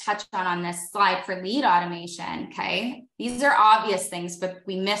wanted to touch on this slide for lead automation, okay? These are obvious things, but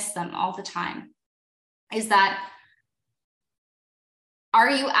we miss them all the time, is that, are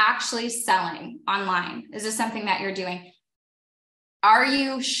you actually selling online? Is this something that you're doing? Are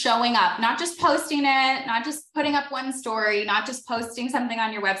you showing up, not just posting it, not just putting up one story, not just posting something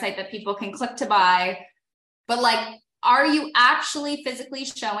on your website that people can click to buy, but like, are you actually physically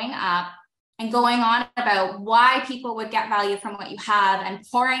showing up and going on about why people would get value from what you have and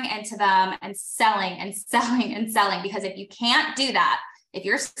pouring into them and selling and selling and selling? Because if you can't do that, if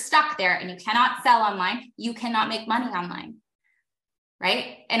you're stuck there and you cannot sell online, you cannot make money online.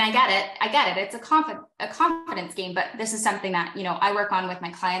 Right? And I get it. It's a confidence game, but this is something that, you know, I work on with my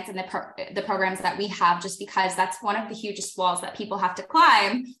clients and the programs that we have, just because that's one of the hugest walls that people have to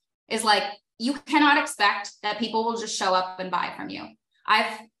climb, is like, you cannot expect that people will just show up and buy from you.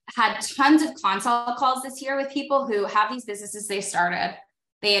 I've had tons of consult calls this year with people who have these businesses they started.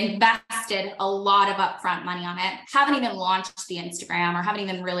 They invested a lot of upfront money on it, haven't even launched the Instagram or haven't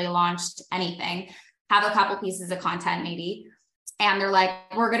even really launched anything, have a couple pieces of content maybe. And they're like,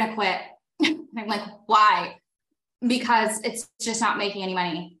 we're going to quit. I'm like, why? Because it's just not making any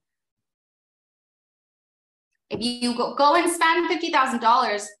money. If you go and spend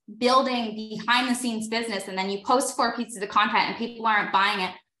 $50,000 building behind the scenes business, and then you post 4 pieces of content and people aren't buying it,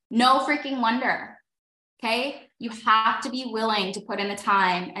 no freaking wonder. Okay. You have to be willing to put in the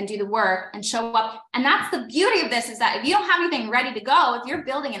time and do the work and show up. And that's the beauty of this, is that if you don't have anything ready to go, if you're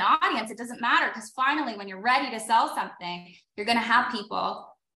building an audience, it doesn't matter, because finally, when you're ready to sell something, you're going to have people,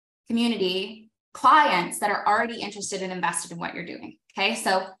 community, clients that are already interested and invested in what you're doing. Okay.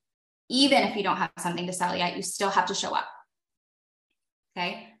 So even if you don't have something to sell yet, you still have to show up.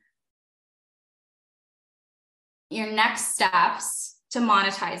 Okay. Your next steps to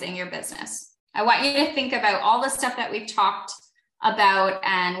monetizing your business. I want you to think about all the stuff that we've talked about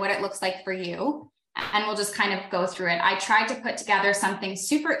and what it looks like for you. And we'll just kind of go through it. I tried to put together something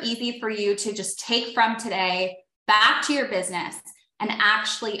super easy for you to just take from today back to your business and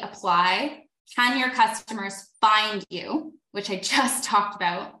actually apply. Can your customers find you? Which I just talked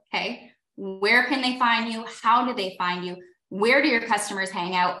about. Okay. Where can they find you? How do they find you? Where do your customers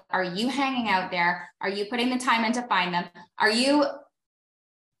hang out? Are you hanging out there? Are you putting the time in to find them? Are you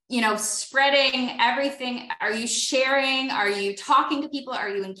spreading everything? Are you sharing? Are you talking to people? Are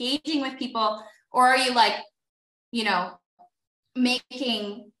you engaging with people? Or are you like,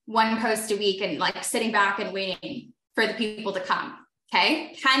 making one post a week and like sitting back and waiting for the people to come?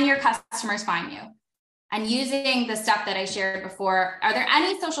 Okay. Can your customers find you? And using the stuff that I shared before, are there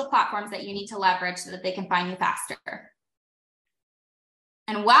any social platforms that you need to leverage so that they can find you faster?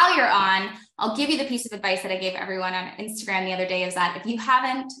 And while you're on, I'll give you the piece of advice that I gave everyone on Instagram the other day, is that if you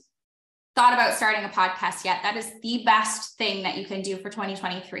haven't thought about starting a podcast yet, that is the best thing that you can do for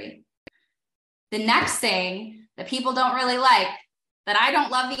 2023. The next thing that people don't really like, that I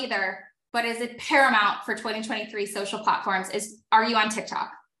don't love either, but is it paramount for 2023 social platforms, is, are you on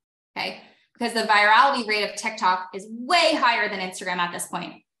TikTok? Okay. Because the virality rate of TikTok is way higher than Instagram at this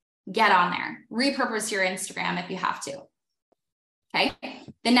point. Get on there. Repurpose your Instagram if you have to. Okay.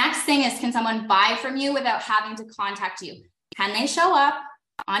 The next thing is, can someone buy from you without having to contact you? Can they show up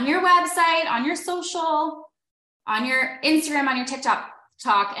on your website, on your social, on your Instagram, on your TikTok,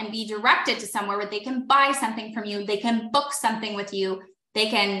 and be directed to somewhere where they can buy something from you? They can book something with you. They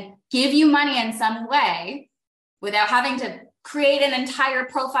can give you money in some way without having to create an entire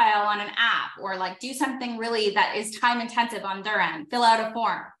profile on an app, or like do something really that is time intensive on their end, fill out a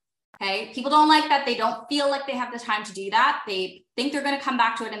form. Okay. People don't like that. They don't feel like they have the time to do that. They think they're going to come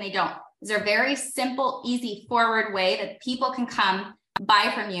back to it and they don't. These are very simple, easy, forward way that people can come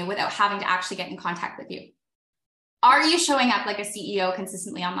buy from you without having to actually get in contact with you. Are you showing up like a CEO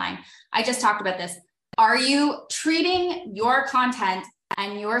consistently online? I just talked about this. Are you treating your content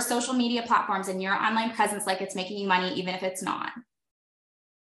and your social media platforms and your online presence like it's making you money, even if it's not?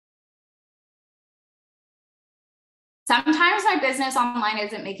 Sometimes my business online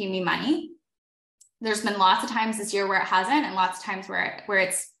isn't making me money. There's been lots of times this year where it hasn't, and lots of times where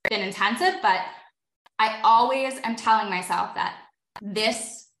it's been intensive, but I always am telling myself that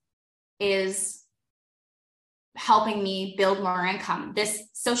this is helping me build more income. This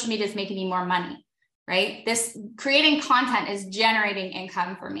social media is making me more money, right? This creating content is generating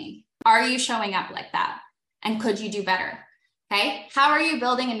income for me. Are you showing up like that? And could you do better? Okay. How are you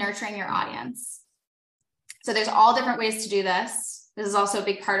building and nurturing your audience? So there's all different ways to do this. This is also a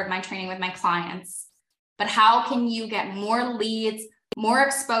big part of my training with my clients. But how can you get more leads, more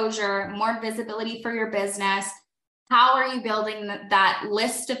exposure, more visibility for your business? How are you building that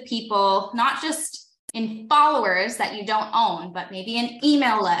list of people, not just in followers that you don't own, but maybe in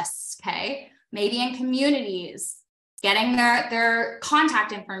email lists, okay? Maybe in communities, getting their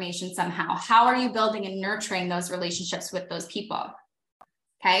contact information somehow. How are you building and nurturing those relationships with those people?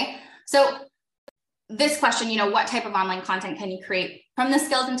 Okay, so this question, what type of online content can you create from the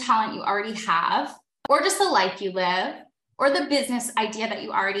skills and talent you already have, or just the life you live, or the business idea that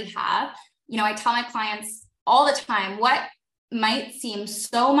you already have? I tell my clients all the time, what might seem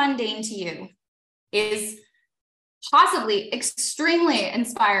so mundane to you is possibly extremely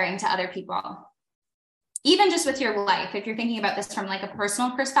inspiring to other people. Even just with your life, if you're thinking about this from like a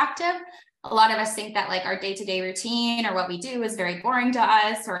personal perspective, a lot of us think that like our day-to-day routine or what we do is very boring to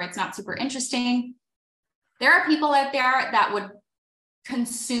us, or it's not super interesting. There are people out there that would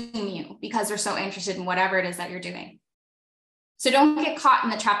consume you because they're so interested in whatever it is that you're doing. So don't get caught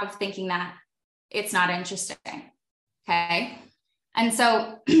in the trap of thinking that it's not interesting. Okay. And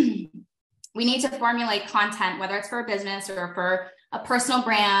so we need to formulate content, whether it's for a business or for a personal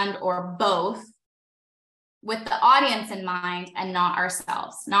brand or both, with the audience in mind and not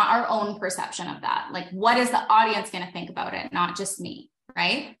ourselves, not our own perception of that. Like, what is the audience going to think about it? Not just me,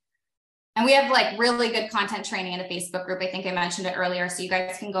 right? And we have like really good content training in the Facebook group. I think I mentioned it earlier, so you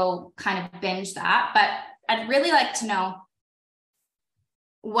guys can go kind of binge that. But I'd really like to know,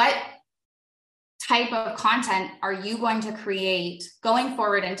 what type of content are you going to create going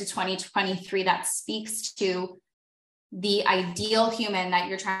forward into 2023 that speaks to the ideal human that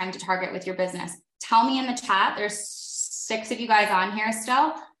you're trying to target with your business? Tell me in the chat. There's 6 of you guys on here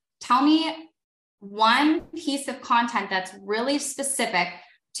still. Tell me one piece of content that's really specific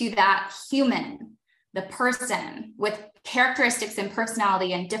to that human, the person with characteristics and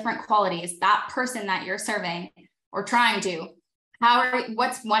personality and different qualities, that person that you're serving or trying to.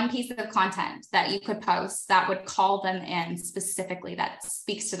 What's one piece of content that you could post that would call them in specifically, that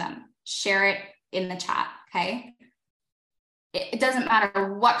speaks to them? Share it in the chat, okay? It doesn't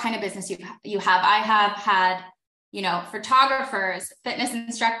matter what kind of business you have. I have had, photographers, fitness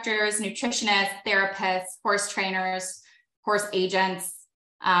instructors, nutritionists, therapists, horse trainers, horse agents,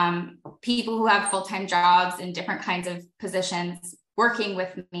 people who have full-time jobs in different kinds of positions working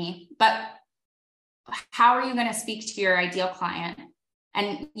with me. But how are you going to speak to your ideal client?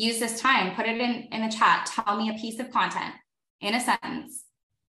 And use this time, put it in the chat. Tell me a piece of content in a sentence,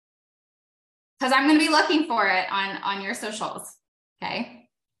 because I'm going to be looking for it on your socials. Okay.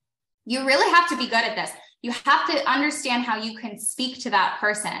 You really have to be good at this. You have to understand how you can speak to that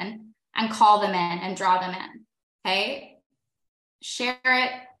person and call them in and draw them in. Okay. Share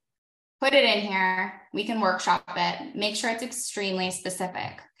it, put it in here. We can workshop it. Make sure it's extremely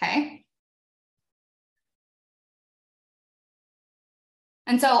specific. Okay.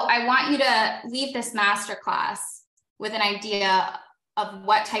 And so I want you to leave this masterclass with an idea of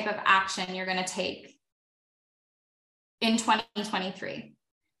what type of action you're going to take in 2023.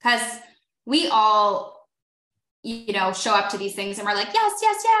 Because we all, show up to these things and we're like, yes,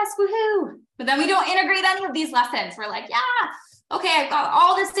 woohoo. But then we don't integrate any of these lessons. We're like, yeah, okay, I've got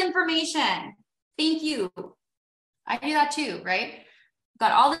all this information. Thank you. I do that too, right?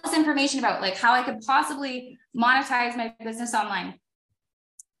 Got all this information about like how I could possibly monetize my business online.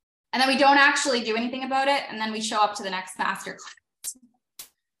 And then we don't actually do anything about it. And then we show up to the next masterclass.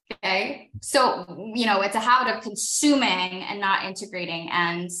 Okay. So, it's a habit of consuming and not integrating.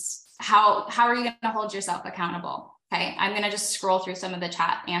 And how are you going to hold yourself accountable? Okay. I'm going to just scroll through some of the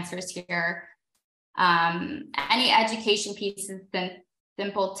chat answers here. Any education pieces and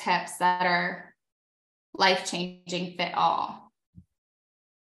simple tips that are life-changing fit all.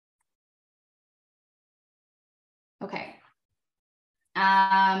 Okay.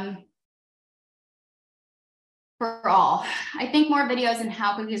 For all, I think more videos and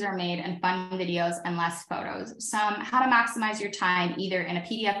how cookies are made and fun videos and less photos. Some how to maximize your time, either in a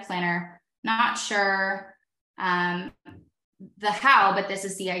PDF planner, not sure the how, but this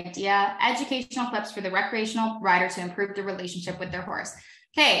is the idea. Educational clips for the recreational rider to improve the relationship with their horse.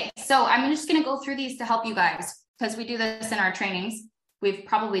 Okay, so I'm just going to go through these to help you guys, because we do this in our trainings. We've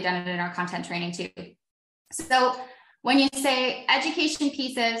probably done it in our content training too. So when you say education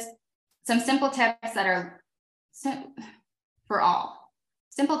pieces, some simple tips that are for all.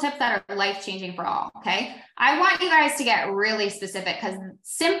 Simple tips that are life-changing for all, okay? I want you guys to get really specific because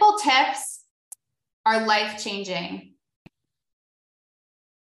simple tips are life-changing.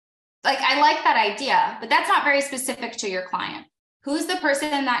 Like, I like that idea, but that's not very specific to your client. Who's the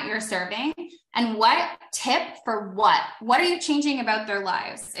person that you're serving and what tip for what? What are you changing about their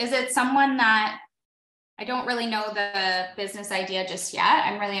lives? Is it someone that I don't really know the business idea just yet?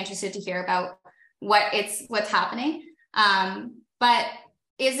 I'm really interested to hear about what's happening. But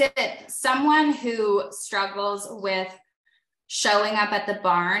is it someone who struggles with showing up at the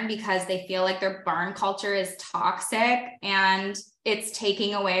barn because they feel like their barn culture is toxic and it's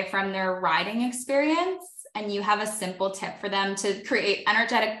taking away from their riding experience? And you have a simple tip for them to create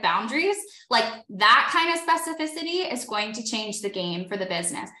energetic boundaries? Like, that kind of specificity is going to change the game for the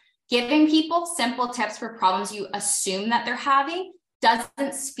business. Giving people simple tips for problems you assume that they're having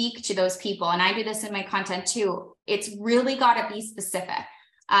doesn't speak to those people. And I do this in my content too. It's really got to be specific.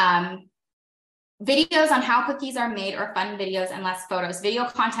 Videos on how cookies are made or fun videos and less photos. Video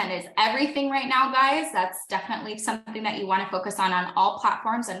content is everything right now, guys. That's definitely something that you want to focus on all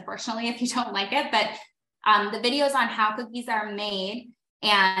platforms, unfortunately, if you don't like it. But the videos on how cookies are made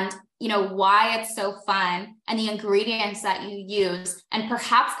and, you know, why it's so fun and the ingredients that you use, and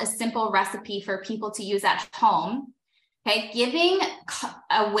perhaps a simple recipe for people to use at home. Okay. Giving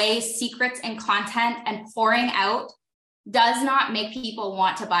away secrets and content and pouring out does not make people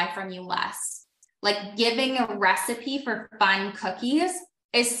want to buy from you less. Like, giving a recipe for fun cookies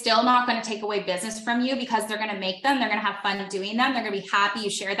is still not going to take away business from you because they're going to make them. They're going to have fun doing them. They're going to be happy you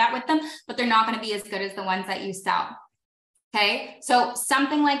share that with them, but they're not going to be as good as the ones that you sell. Okay. So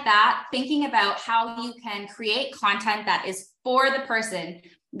something like that, thinking about how you can create content that is for the person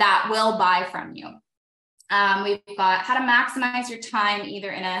that will buy from you. We've got how to maximize your time either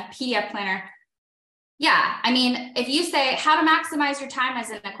in a PDF planner. Yeah. I mean, if you say how to maximize your time as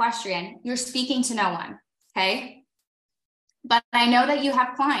an equestrian, you're speaking to no one. Okay. But I know that you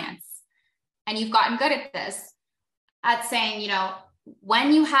have clients and you've gotten good at this, at saying, you know,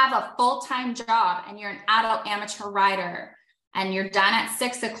 when you have a full-time job and you're an adult amateur rider and you're done at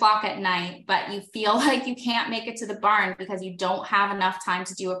 6 o'clock at night, but you feel like you can't make it to the barn because you don't have enough time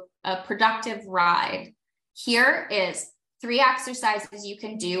to do a productive ride. Here is 3 exercises you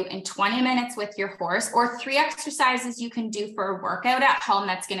can do in 20 minutes with your horse, or 3 exercises you can do for a workout at home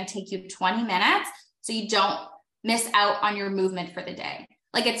that's going to take you 20 minutes so you don't miss out on your movement for the day.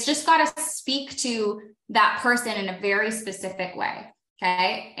 Like, it's just got to speak to that person in a very specific way.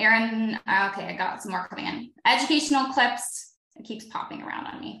 Okay. Aaron. Okay. I got some more coming in. Educational clips. It keeps popping around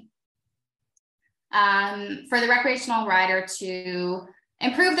on me. For the recreational rider to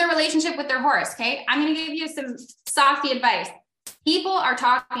improve their relationship with their horse. Okay. I'm going to give you some softy advice. People are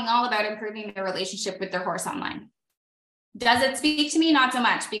talking all about improving their relationship with their horse online. Does it speak to me? Not so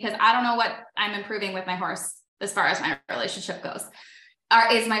much, because I don't know what I'm improving with my horse as far as my relationship goes.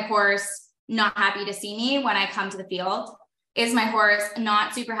 Is my horse not happy to see me when I come to the field? Is my horse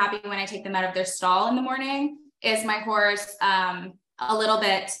not super happy when I take them out of their stall in the morning? Is my horse a little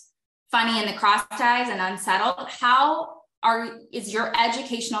bit funny in the cross ties and unsettled? Is your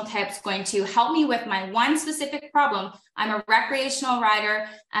educational tips going to help me with my one specific problem? I'm a recreational rider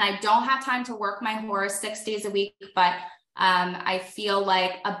and I don't have time to work my horse 6 days a week, but I feel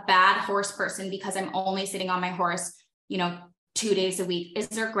like a bad horse person because I'm only sitting on my horse, 2 days a week. Is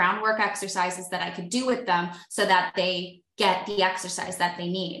there groundwork exercises that I could do with them so that they get the exercise that they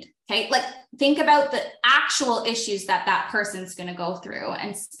need? Okay. Like, think about the actual issues that person's going to go through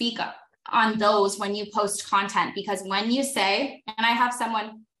and speak up on those when you post content. Because when you say, and I have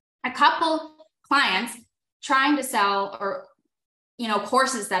a couple clients trying to sell or,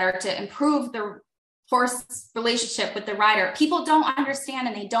 courses that are to improve the horse relationship with the rider, people don't understand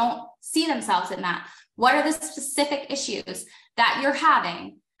and they don't see themselves in that. What are the specific issues that you're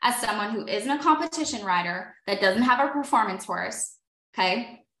having as someone who isn't a competition rider, that doesn't have a performance horse,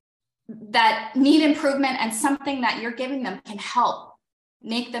 okay, that need improvement, and something that you're giving them can help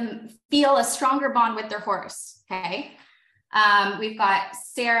make them feel a stronger bond with their horse, okay? We've got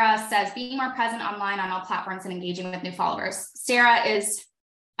Sarah says, being more present online on all platforms and engaging with new followers. Sarah is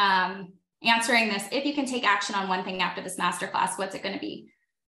answering this. If you can take action on one thing after this masterclass, what's it going to be?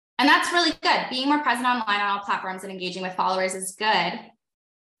 And that's really good. Being more present online on all platforms and engaging with followers is good.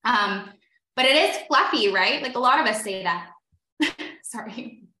 But it is fluffy, right? Like, a lot of us say that.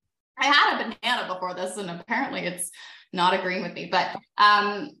 Sorry. I had a banana before this and apparently it's not agreeing with me, but,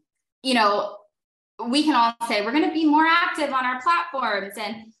 we can all say we're going to be more active on our platforms,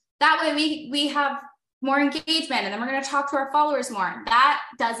 and that way we have more engagement, and then we're going to talk to our followers more. That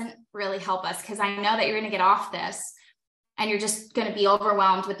doesn't really help us, because I know that you're going to get off this and you're just going to be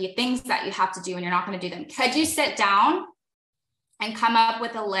overwhelmed with the things that you have to do and you're not going to do them. Could you sit down and come up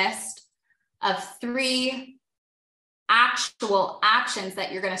with a list of 3 actual actions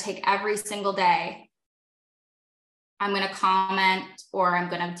that you're going to take every single day? I'm going to comment, or I'm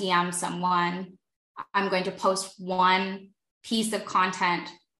going to DM someone. I'm going to post 1 piece of content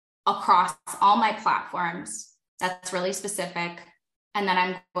across all my platforms that's really specific. And then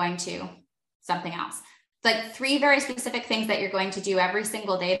I'm going to something else. Like 3 very specific things that you're going to do every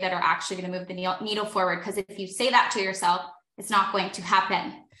single day that are actually going to move the needle forward. Because if you say that to yourself, it's not going to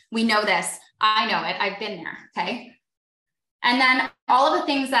happen. We know this. I know it. I've been there. Okay. And then all of the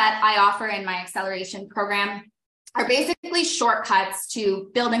things that I offer in my acceleration program are basically shortcuts to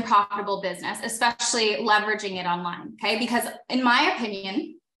building profitable business, especially leveraging it online. Okay. Because in my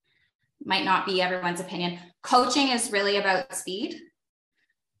opinion, might not be everyone's opinion, coaching is really about speed.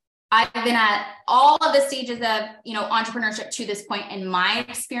 I've been at all of the stages of, entrepreneurship to this point in my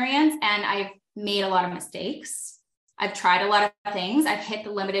experience, and I've made a lot of mistakes. I've tried a lot of things. I've hit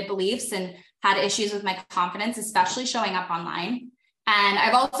the limited beliefs and had issues with my confidence, especially showing up online. And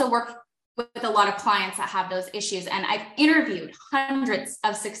I've also worked with a lot of clients that have those issues. And I've interviewed hundreds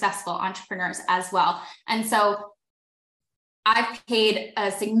of successful entrepreneurs as well. And so I've paid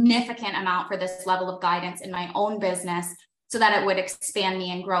a significant amount for this level of guidance in my own business so that it would expand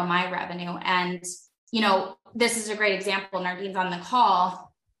me and grow my revenue. And, this is a great example. Nardine's on the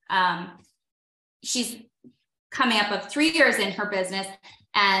call. She's coming up of 3 years in her business,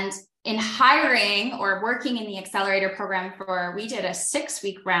 and in hiring or working in the accelerator program we did a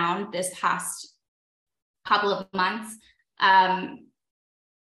 6-week round this past couple of months.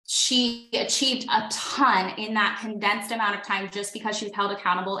 She achieved a ton in that condensed amount of time just because she's held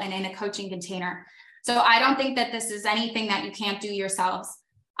accountable and in a coaching container. So I don't think that this is anything that you can't do yourselves.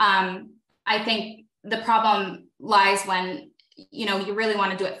 I think the problem lies when, you really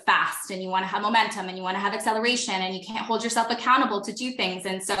want to do it fast and you want to have momentum and you want to have acceleration and you can't hold yourself accountable to do things.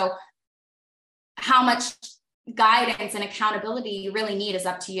 And so how much guidance and accountability you really need is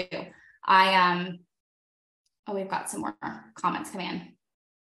up to you. We've got some more comments coming in.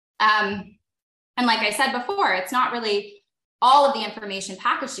 And like I said before, it's not really all of the information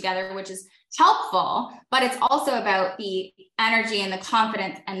packaged together, which is helpful, but it's also about the energy and the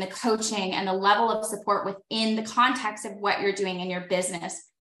confidence and the coaching and the level of support within the context of what you're doing in your business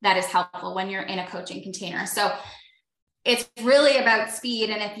that is helpful when you're in a coaching container. So it's really about speed.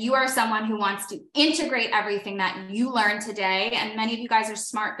 And if you are someone who wants to integrate everything that you learned today, and many of you guys are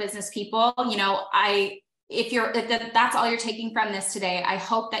smart business people, if that's all you're taking from this today, I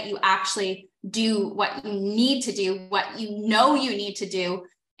hope that you actually do what you need to do, what you need to do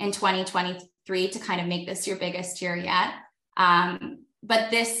in 2023 to kind of make this your biggest year yet.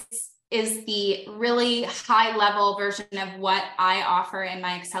 But this is the really high level version of what I offer in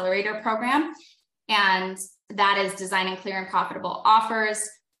my accelerator program. And that is designing clear and profitable offers,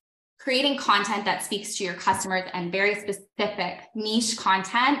 creating content that speaks to your customers, and very specific niche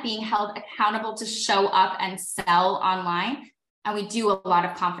content, being held accountable to show up and sell online. And we do a lot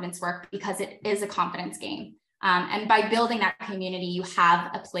of confidence work because it is a confidence game. And by building that community, you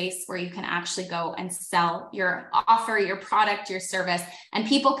have a place where you can actually go and sell your offer, your product, your service, and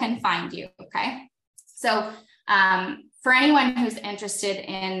people can find you. Okay. So for anyone who's interested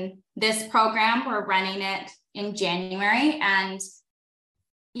in this program, we're running it in January. And,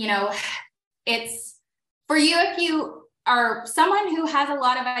 it's for you if you are someone who has a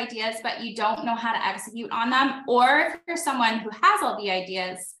lot of ideas, but you don't know how to execute on them, or if you're someone who has all the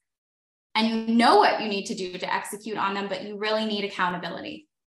ideas and you know what you need to do to execute on them, but you really need accountability.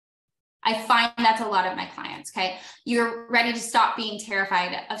 I find that's a lot of my clients. Okay. You're ready to stop being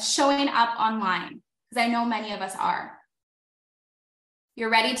terrified of showing up online, because I know many of us are.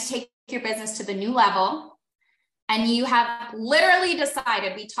 You're ready to take your business to the new level. And you have literally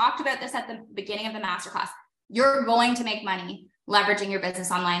decided, we talked about this at the beginning of the masterclass, you're going to make money leveraging your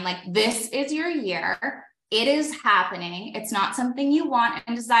business online. Like, this is your year. It is happening. It's not something you want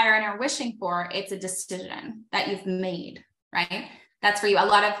and desire and are wishing for. It's a decision that you've made, right? That's for you. A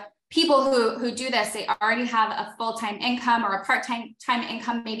lot of people who do this, they already have a full-time income or a part-time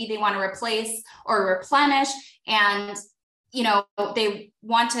income. Maybe they want to replace or replenish, and they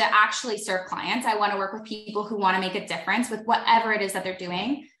want to actually serve clients. I want to work with people who want to make a difference with whatever it is that they're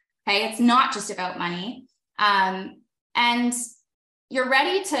doing. Okay. It's not just about money. And you're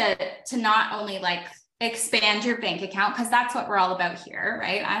ready to not only like expand your bank account, because that's what we're all about here,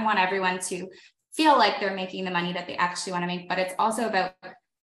 right? I want everyone to feel like they're making the money that they actually want to make, but it's also about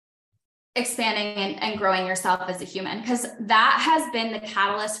expanding and growing yourself as a human, because that has been the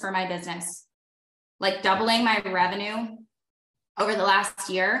catalyst for my business. Like, doubling my revenue over the last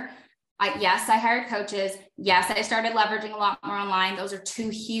year. Yes, I hired coaches. Yes, I started leveraging a lot more online. Those are two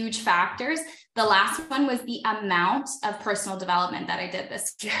huge factors. The last one was the amount of personal development that I did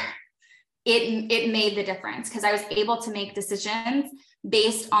this year. It made the difference because I was able to make decisions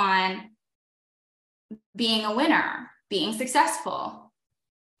based on being a winner, being successful,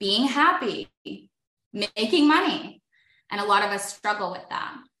 being happy, making money. And a lot of us struggle with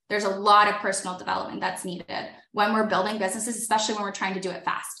that. There's a lot of personal development that's needed when we're building businesses, especially when we're trying to do it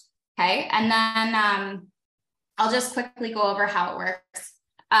fast. Okay. And then I'll just quickly go over how it works.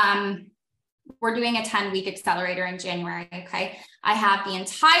 We're doing a 10-week accelerator in January. Okay. I have the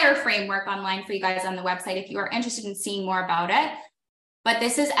entire framework online for you guys on the website if you are interested in seeing more about it. But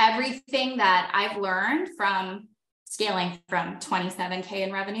this is everything that I've learned from scaling from 27K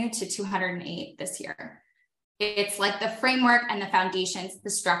in revenue to 208 this year. It's like the framework and the foundations, the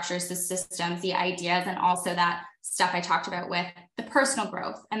structures, the systems, the ideas, and also that stuff I talked about with the personal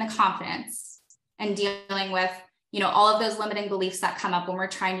growth and the confidence and dealing with, all of those limiting beliefs that come up when we're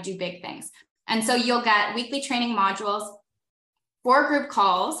trying to do big things. And so you'll get weekly training modules, 4 group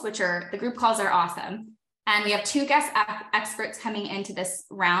calls, the group calls are awesome. And we have 2 guest experts coming into this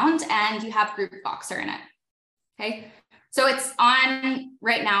round, and you have group Boxer in it. Okay. So it's on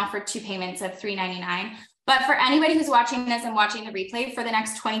right now for 2 payments of $399. But for anybody who's watching this and watching the replay for the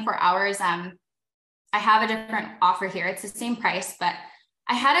next 24 hours, I have a different offer here. It's the same price, but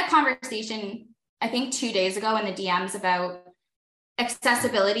I had a conversation, I think 2 days ago in the DMs about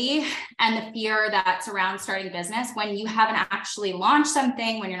accessibility and the fear that surrounds starting business when you haven't actually launched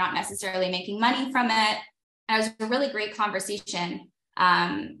something, when you're not necessarily making money from it. And it was a really great conversation.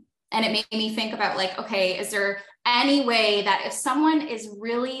 And it made me think about okay, is there any way that if someone is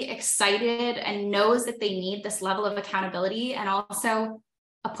really excited and knows that they need this level of accountability and also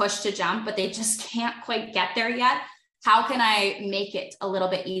a push to jump, but they just can't quite get there yet, how can I make it a little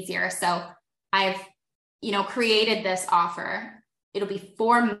bit easier? So I've, created this offer. It'll be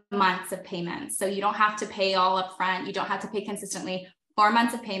 4 months of payments. So you don't have to pay all up front. You don't have to pay consistently. 4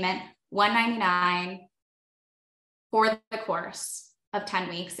 months of payment, $199 for the course of 10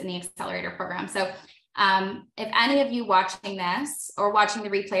 weeks in the accelerator program. So if any of you watching this or watching the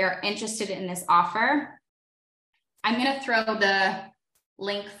replay are interested in this offer, I'm going to throw the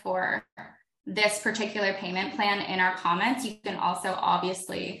link for this particular payment plan in our comments. You can also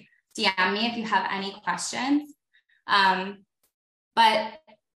obviously DM me if you have any questions. But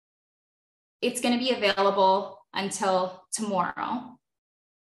it's going to be available until tomorrow.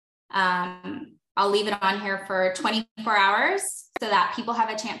 I'll leave it on here for 24 hours so that people have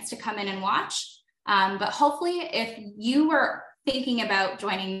a chance to come in and watch. But hopefully if you were thinking about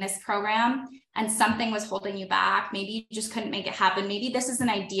joining this program and something was holding you back, maybe you just couldn't make it happen. Maybe this is an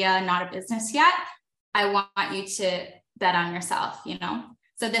idea, not a business yet. I want you to bet on yourself,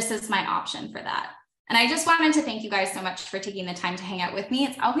 So this is my option for that. And I just wanted to thank you guys so much for taking the time to hang out with me.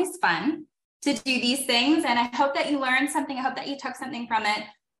 It's always fun to do these things. And I hope that you learned something. I hope that you took something from it.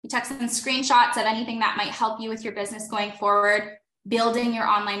 You took some screenshots of anything that might help you with your business going forward, building your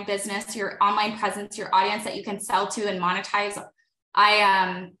online business, your online presence, your audience that you can sell to and monetize.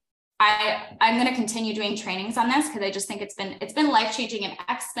 I'm going to continue doing trainings on this because I just think it's been life-changing and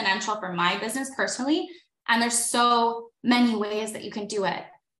exponential for my business personally. And there's so many ways that you can do it.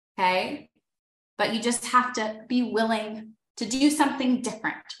 Okay. But you just have to be willing to do something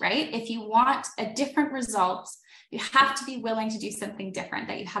different, right? If you want a different result, you have to be willing to do something different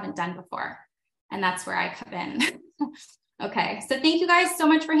that you haven't done before. And that's where I come in. Okay. So thank you guys so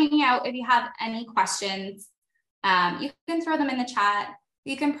much for hanging out. If you have any questions, you can throw them in the chat.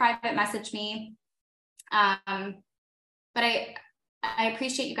 You can private message me. But I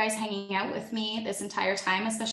appreciate you guys hanging out with me this entire time, especially